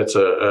 I think that's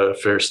a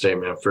fair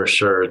statement for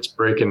sure. It's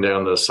breaking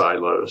down those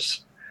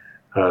silos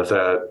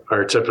that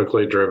are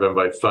typically driven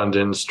by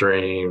funding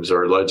streams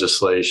or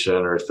legislation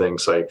or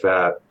things like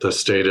that. The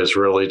state is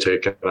really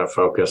taking a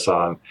focus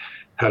on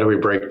how do we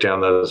break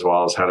down those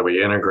walls? How do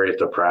we integrate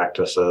the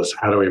practices?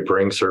 How do we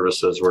bring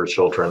services where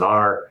children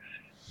are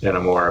in a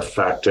more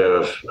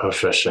effective,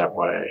 efficient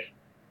way?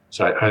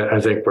 So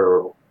I think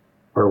we're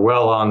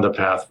well on the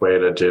pathway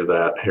to do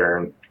that here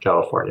in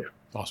California.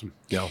 Awesome.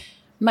 Yeah.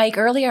 Mike,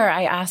 earlier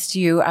I asked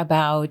you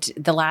about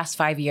the last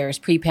 5 years,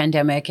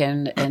 pre-pandemic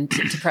and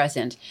to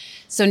present.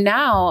 So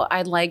now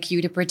I'd like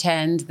you to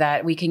pretend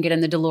that we can get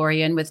in the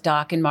DeLorean with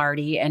Doc and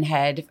Marty and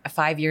head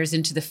 5 years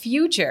into the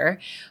future.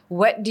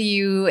 What do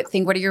you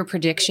think? What are your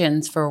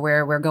predictions for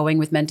where we're going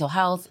with mental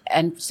health?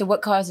 And so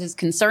what causes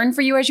concern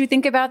for you as you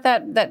think about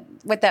that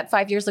what that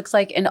 5 years looks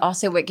like, and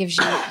also what gives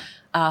you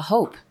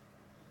hope?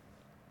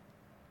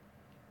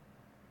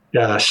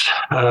 Gosh.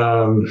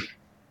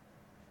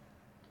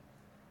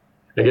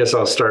 I guess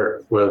I'll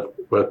start with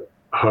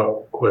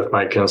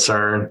my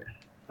concern.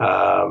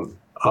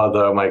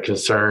 Although my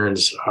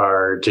concerns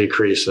are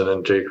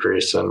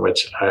decreasing,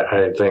 which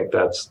I think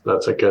that's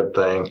a good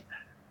thing.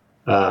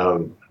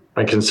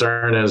 My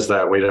concern is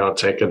that we don't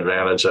take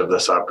advantage of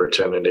this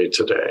opportunity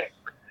today.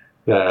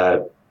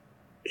 That,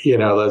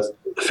 let's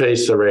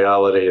face the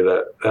reality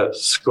that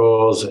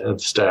schools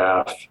and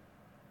staff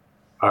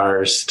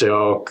are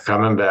still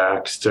coming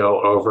back,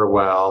 still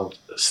overwhelmed,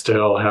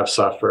 still have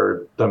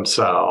suffered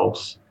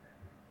themselves.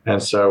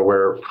 And so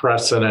we're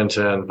pressing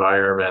into an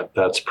environment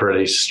that's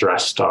pretty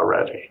stressed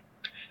already.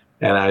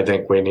 And I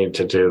think we need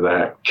to do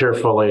that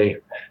carefully.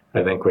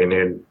 I think we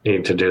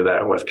need to do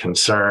that with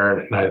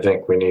concern. And I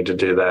think we need to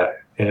do that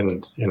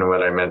in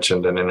what I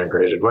mentioned, an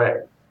integrated way.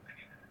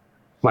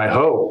 My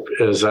hope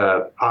is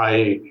that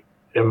I,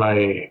 in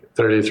my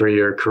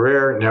 33-year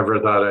career, never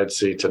thought I'd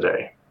see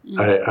today.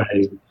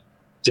 I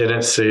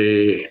didn't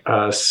see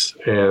us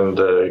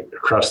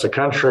across the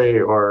country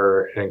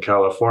or in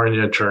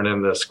California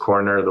turning this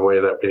corner the way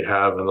that we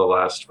have in the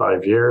last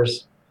 5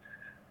 years.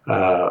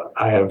 I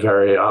am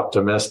very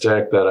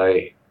optimistic that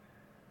I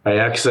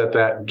exit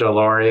that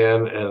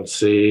DeLorean and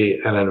see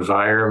an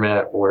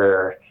environment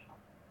where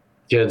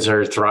kids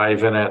are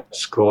thriving at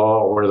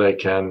school, where they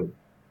can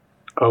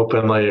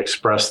openly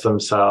express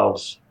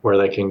themselves, where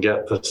they can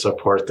get the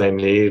support they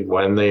need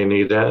when they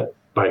need it,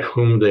 by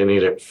whom they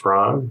need it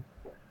from.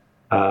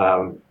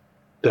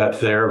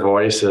 That their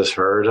voice is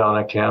heard on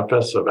a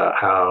campus about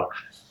how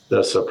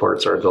the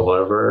supports are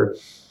delivered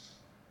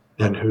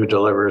and who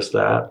delivers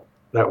that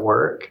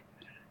work.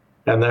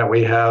 And that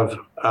we have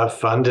a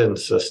funding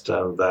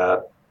system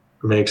that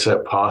makes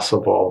it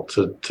possible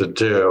to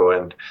do.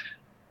 And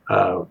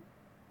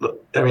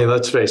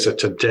let's face it,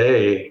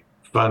 today,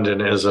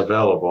 funding is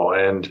available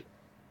and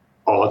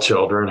all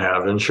children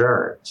have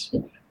insurance,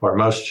 or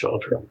most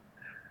children.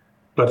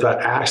 But the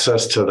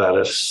access to that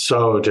is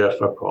so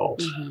difficult.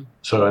 Mm-hmm.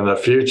 So in the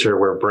future,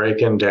 we're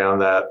breaking down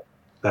that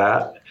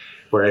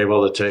we're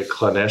able to take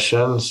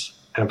clinicians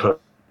and put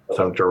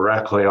them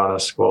directly on a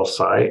school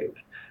site,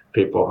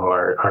 people who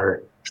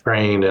are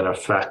trained and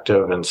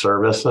effective in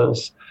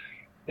services.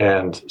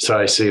 And so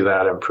I see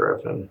that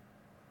improving.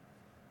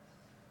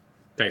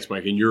 Thanks,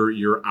 Mike. And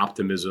your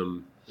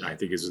optimism, I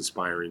think, is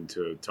inspiring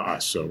to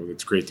us. So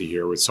it's great to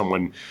hear with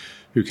someone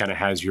who kind of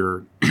has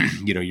your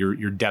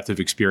depth of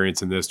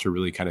experience in this to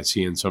really kind of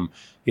seeing some,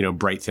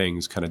 bright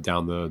things kind of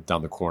down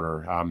the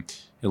corner.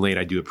 Elaine,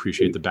 I do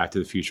appreciate the Back to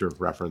the Future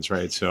reference,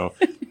 right? So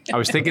I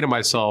was thinking to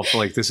myself,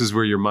 like, this is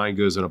where your mind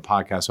goes in a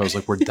podcast. So I was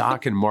like, were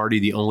Doc and Marty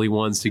the only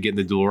ones to get in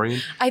the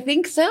DeLorean? I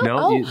think so.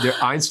 No, they're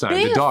Einstein,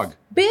 Biff, the dog.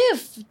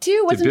 Biff,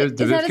 too. Is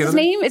that his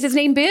name? Is his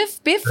name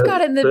Biff? Biff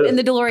got in the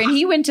DeLorean.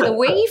 He went to the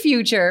way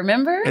future,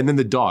 remember? And then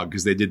the dog,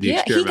 because they did the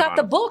experiment. Yeah, he got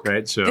the book.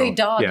 Right? So, the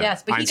dog,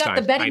 yes. But Einstein, he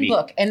got the betting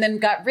book and then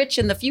got rich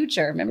in the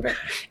future, remember?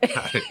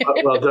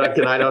 Well, Doc,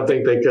 and I don't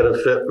think they could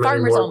have fit many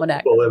more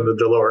people in the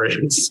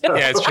DeLorean. So.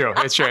 Yeah, it's true.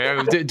 It's true.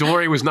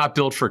 DeLorean was not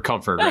built for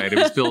comfort, right? It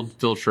was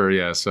built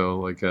for, so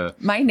like...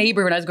 My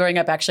neighbor, when I was growing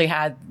up, actually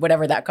had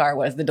whatever that car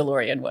was, the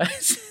DeLorean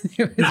was.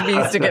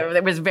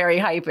 It was very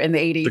hype in the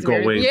 80s. The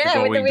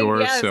gull-wing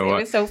doors. Yes, so, it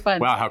was so fun.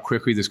 Wow, how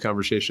quickly this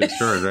conversation has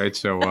turned, right?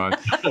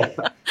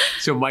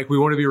 So Mike, we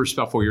want to be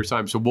respectful of your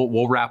time. So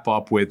we'll wrap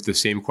up with the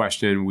same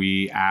question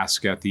we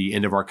ask at the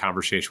end of our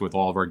conversation with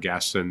all of our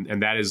guests.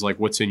 And that is, like,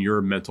 what's in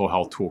your mental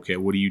health toolkit?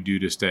 What do you do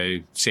to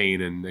stay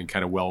sane and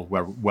kind of well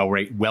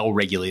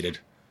regulated?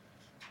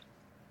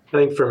 I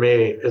think for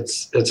me,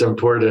 it's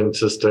important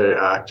to stay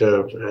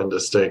active and to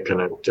stay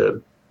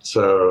connected.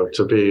 So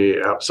to be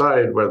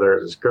outside, whether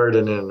it's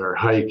gardening or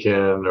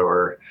hiking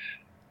or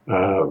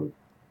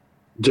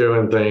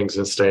doing things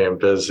and staying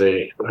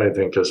busy, I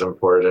think is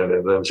important.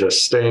 And then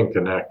just staying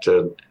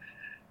connected.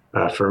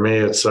 For me,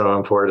 it's so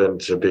important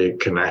to be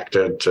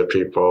connected to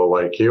people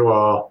like you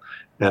all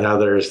and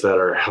others that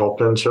are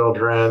helping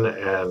children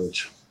and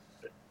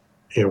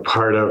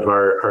part of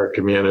our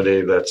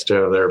community that's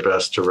doing their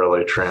best to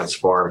really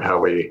transform how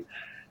we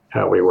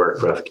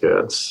work with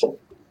kids.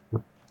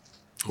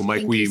 Well,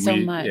 Mike,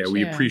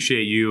 we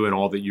appreciate you and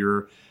all that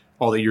you're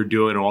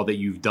doing, all that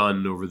you've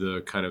done over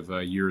the kind of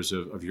years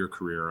of your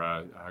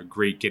career.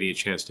 Great getting a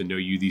chance to know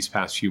you these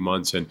past few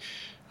months, and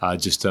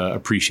just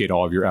appreciate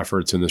all of your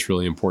efforts in this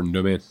really important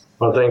domain.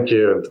 Well, thank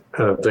you.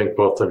 Thank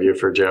both of you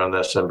for doing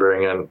this and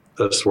bringing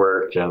this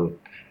work and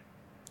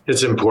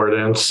its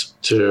importance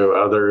to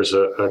others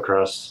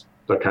across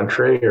the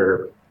country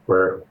or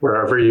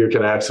wherever you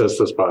can access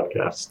this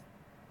podcast.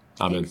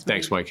 Amen.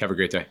 Thanks, Mike. Have a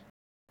great day.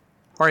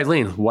 All right,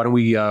 Lane, why don't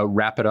we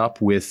wrap it up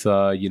with,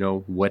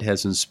 what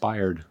has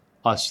inspired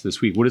us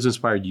this week? What has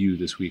inspired you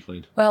this week,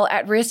 Lane? Well,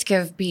 at risk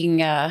of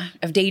being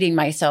of dating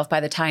myself by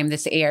the time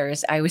this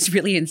airs, I was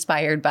really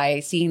inspired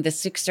by seeing the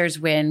Sixers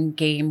win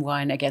Game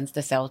 1 against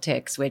the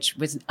Celtics, which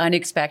was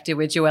unexpected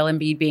with Joel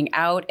Embiid being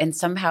out, and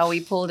somehow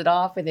we pulled it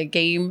off with a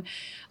game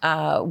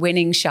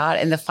winning shot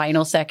in the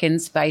final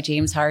seconds by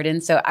James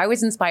Harden. So I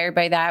was inspired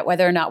by that.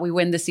 Whether or not we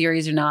win the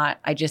series or not,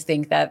 I just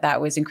think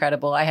that was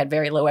incredible. I had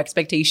very low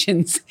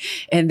expectations,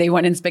 and they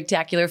won in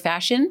spectacular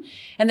fashion.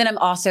 And then I'm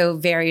also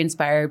very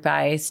inspired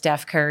by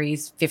Steph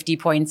Curry's 50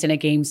 points in a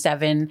Game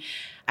 7.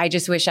 I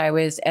just wish I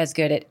was as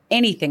good at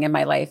anything in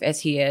my life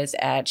as he is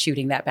at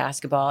shooting that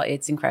basketball.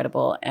 It's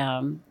incredible.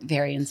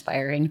 Very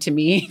inspiring to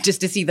me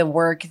just to see the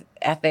work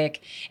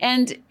ethic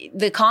and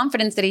the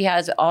confidence that he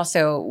has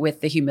also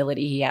with the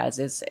humility he has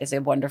is a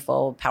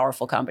wonderful,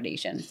 powerful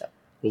combination. So.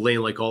 Well,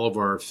 Lane, like all of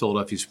our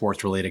Philadelphia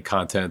sports-related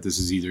content, this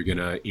is either going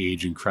to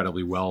age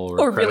incredibly well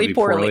or really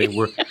poorly.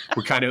 We're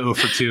kind of 0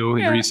 for 2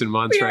 in recent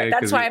months, right?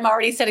 That's why I'm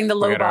already setting the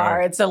low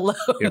bar. It's a low.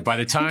 By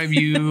the time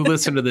you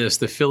listen to this,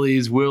 the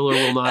Phillies will or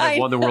will not have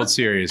won the World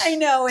Series. I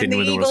know, and the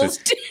Eagles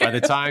too. By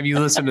the time you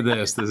listen to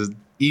this, the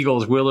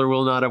Eagles will or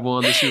will not have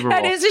won the Super Bowl.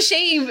 That is a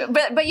shame.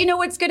 But you know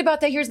what's good about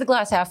that? Here's the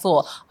glass half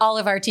full. All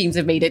of our teams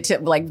have made it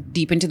to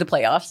deep into the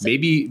playoffs.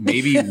 Maybe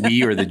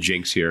we are the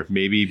jinx here.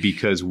 Maybe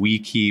because we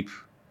keep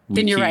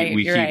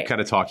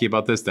kind of talking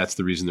about this. That's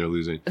the reason they're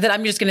losing. Then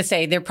I'm just going to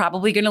say they're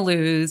probably going to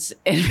lose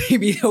and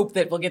maybe hope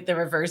that we'll get the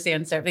reverse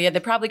answer. But yeah,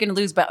 they're probably going to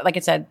lose. But like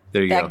I said,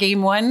 that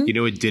Game 1. You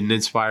know what didn't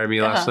inspire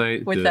me last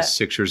night? The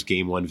Sixers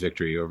Game 1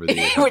 victory over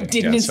the What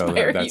didn't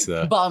inspire that's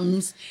you?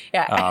 Bums.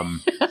 Yeah.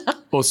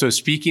 Well, so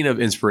speaking of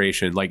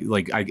inspiration,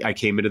 I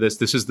came into this.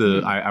 This is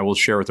I will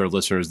share with our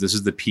listeners, this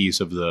is the piece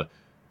of the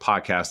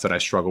podcast that I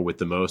struggle with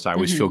the most. I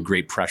always feel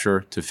great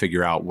pressure to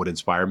figure out what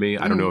inspired me.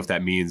 I don't know if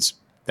that means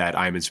that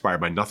I'm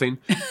inspired by nothing,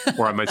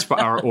 or I'm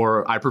inspired,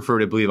 or I prefer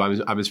to believe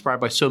I'm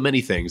inspired by so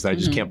many things that I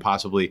just can't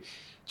possibly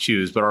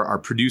choose. But our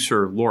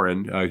producer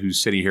Lauren, who's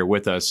sitting here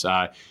with us,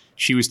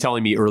 she was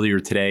telling me earlier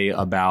today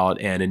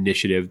about an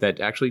initiative that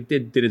actually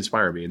did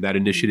inspire me, and that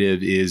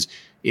initiative is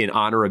in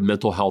honor of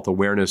Mental Health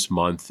Awareness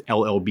Month.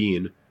 LL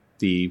Bean,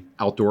 the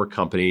outdoor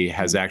company,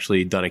 has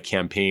actually done a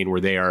campaign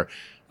where they are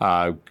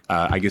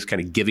I guess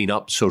kind of giving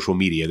up social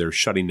media. They're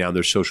shutting down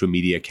their social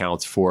media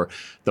accounts for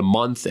the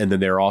month. And then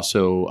they're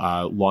also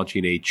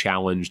launching a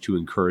challenge to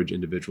encourage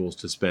individuals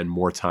to spend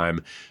more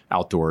time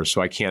outdoors.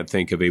 So I can't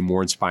think of a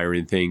more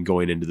inspiring thing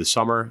going into the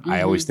summer.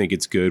 I always think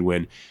it's good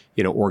when,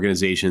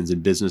 organizations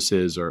and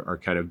businesses are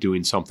kind of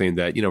doing something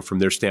that, from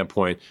their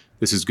standpoint,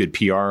 this is good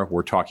PR.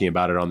 We're talking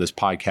about it on this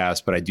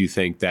podcast, but I do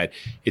think that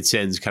it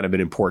sends kind of an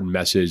important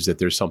message that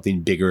there's something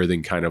bigger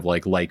than kind of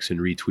like likes and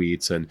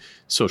retweets and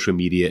social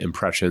media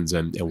impressions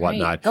and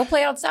whatnot. Right. Go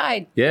play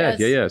outside.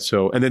 Yeah.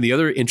 So, and then the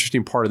other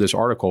interesting part of this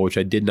article, which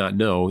I did not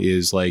know,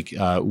 is do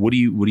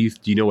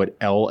you know what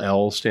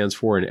LL stands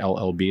for in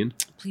LL Bean?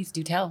 Please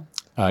do tell.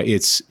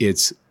 It's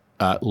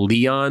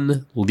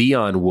Leon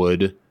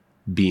Wood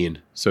Bean.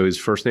 So his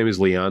first name is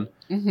Leon.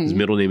 His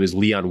middle name is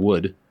Leon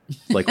Wood,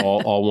 like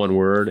all one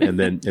word, and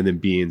then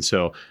Bean.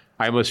 So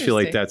I almost feel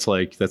like that's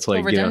like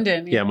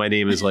redundant. Yeah, my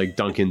name is like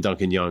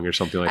Duncan Young or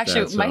something like that.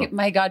 Actually,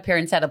 my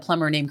godparents had a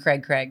plumber named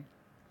Craig. Craig.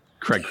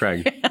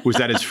 Was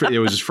that it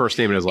was his first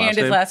name and his last name? And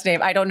his last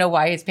name. I don't know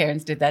why his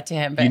parents did that to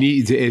him. But you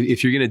need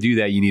if you're going to do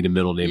that, you need a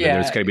middle name in there.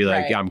 It's got to be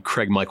like, I'm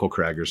Craig Michael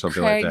Craig or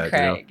something like that.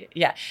 Craig.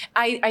 Yeah.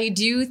 I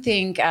do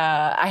think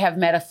I have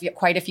met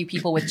quite a few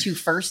people with two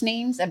first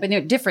names, but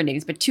different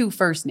names, but two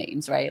first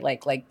names, right?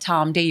 Like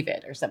Tom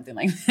David or something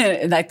like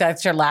that. And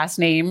that's your last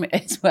name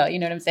as well. You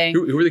know what I'm saying?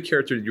 Who were the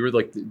characters? You were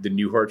like the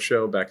Newhart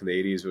show back in the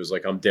 80s. It was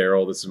like, I'm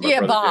Daryl. This is my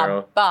brother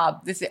Daryl.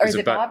 Bob. Is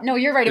it Bob? No,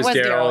 you're right. It was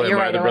Daryl. You're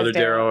right. My brother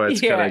Daryl.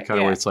 It's kind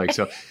of what it's like.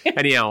 So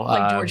anyhow,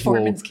 like George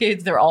Foreman's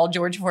kids, they're all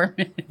George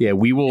Foreman. Yeah,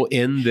 we will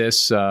end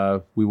this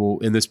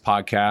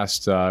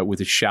podcast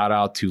with a shout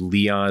out to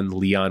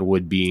Leon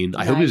Wood Bean.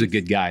 I hope he was a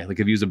good guy.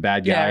 Like if he was a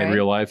bad guy in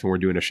real life and we're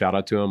doing a shout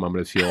out to him, I'm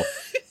going to feel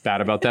bad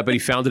about that. But he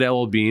founded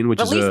LL Bean, which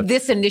is at least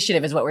this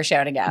initiative is what we're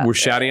shouting out. We're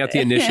shouting out the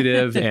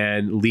initiative,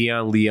 and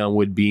Leon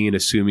Wood Bean,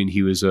 assuming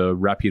he was a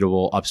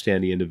reputable,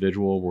 upstanding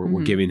individual,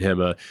 we're giving him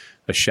a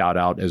shout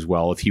out as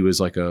well. If he was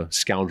like a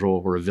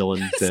scoundrel or a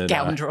villain, then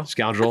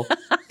scoundrel,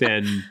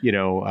 then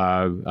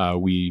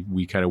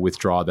we kind of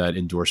withdraw that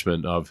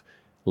endorsement of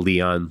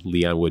Leon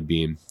Wood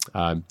Bean.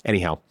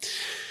 Anyhow,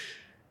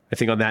 I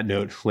think on that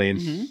note,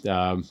 Lane,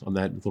 on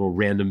that little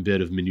random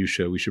bit of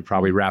minutia, we should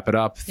probably wrap it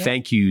up. Yep.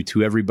 Thank you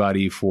to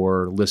everybody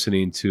for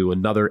listening to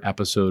another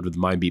episode of the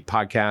Mindbeat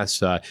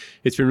podcast.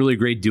 It's been really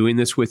great doing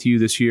this with you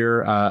this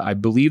year. I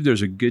believe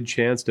there's a good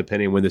chance,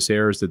 depending on when this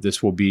airs, that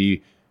this will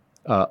be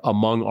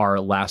among our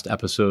last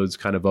episodes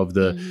kind of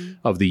the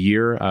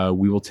year.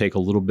 We will take a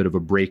little bit of a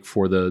break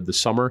for the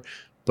summer,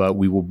 but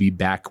we will be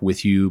back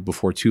with you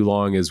before too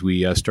long as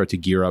we start to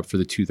gear up for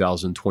the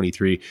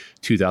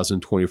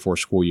 2023-2024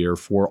 school year.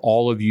 For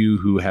all of you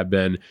who have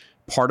been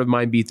part of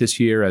Mindbeat this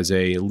year, as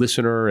a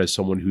listener, as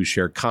someone who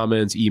shared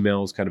comments,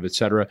 emails, kind of et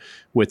cetera,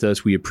 with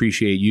us. We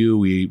appreciate you.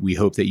 We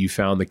hope that you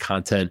found the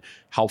content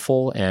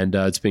helpful, and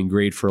it's been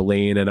great for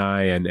Elaine and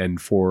I and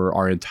for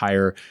our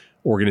entire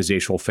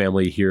organizational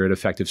family here at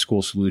Effective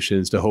School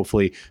Solutions to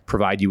hopefully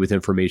provide you with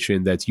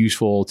information that's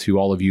useful to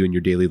all of you in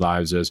your daily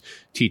lives as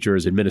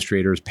teachers,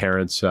 administrators,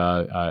 parents,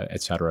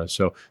 et cetera.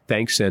 So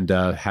thanks, and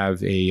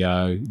have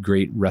a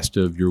great rest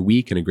of your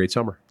week and a great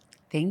summer.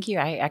 Thank you.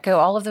 I echo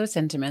all of those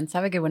sentiments.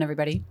 Have a good one,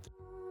 everybody.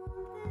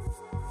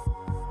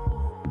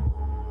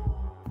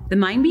 The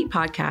Mindbeat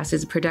podcast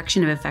is a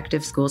production of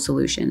Effective School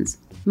Solutions.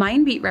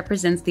 Mindbeat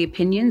represents the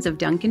opinions of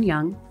Duncan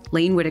Young,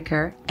 Lane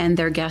Whitaker, and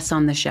their guests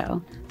on the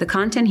show. The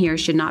content here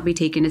should not be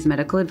taken as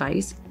medical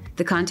advice.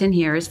 The content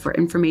here is for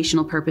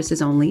informational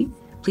purposes only.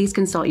 Please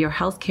consult your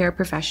healthcare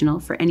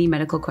professional for any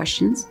medical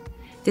questions.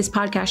 This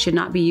podcast should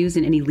not be used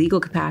in any legal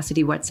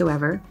capacity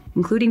whatsoever,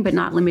 including but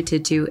not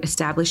limited to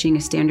establishing a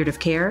standard of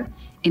care,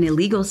 in a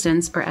legal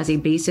sense or as a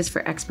basis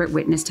for expert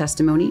witness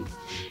testimony.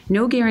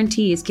 No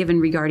guarantee is given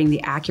regarding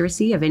the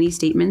accuracy of any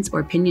statements or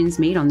opinions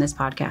made on this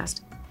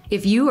podcast.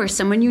 If you or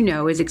someone you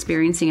know is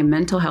experiencing a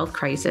mental health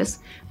crisis,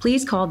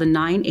 please call the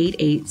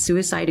 988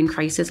 Suicide and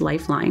Crisis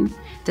Lifeline,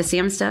 the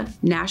SAMHSA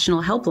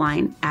National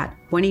Helpline at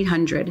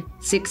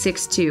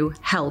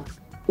 1-800-662-HELP,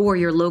 or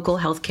your local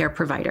healthcare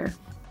provider.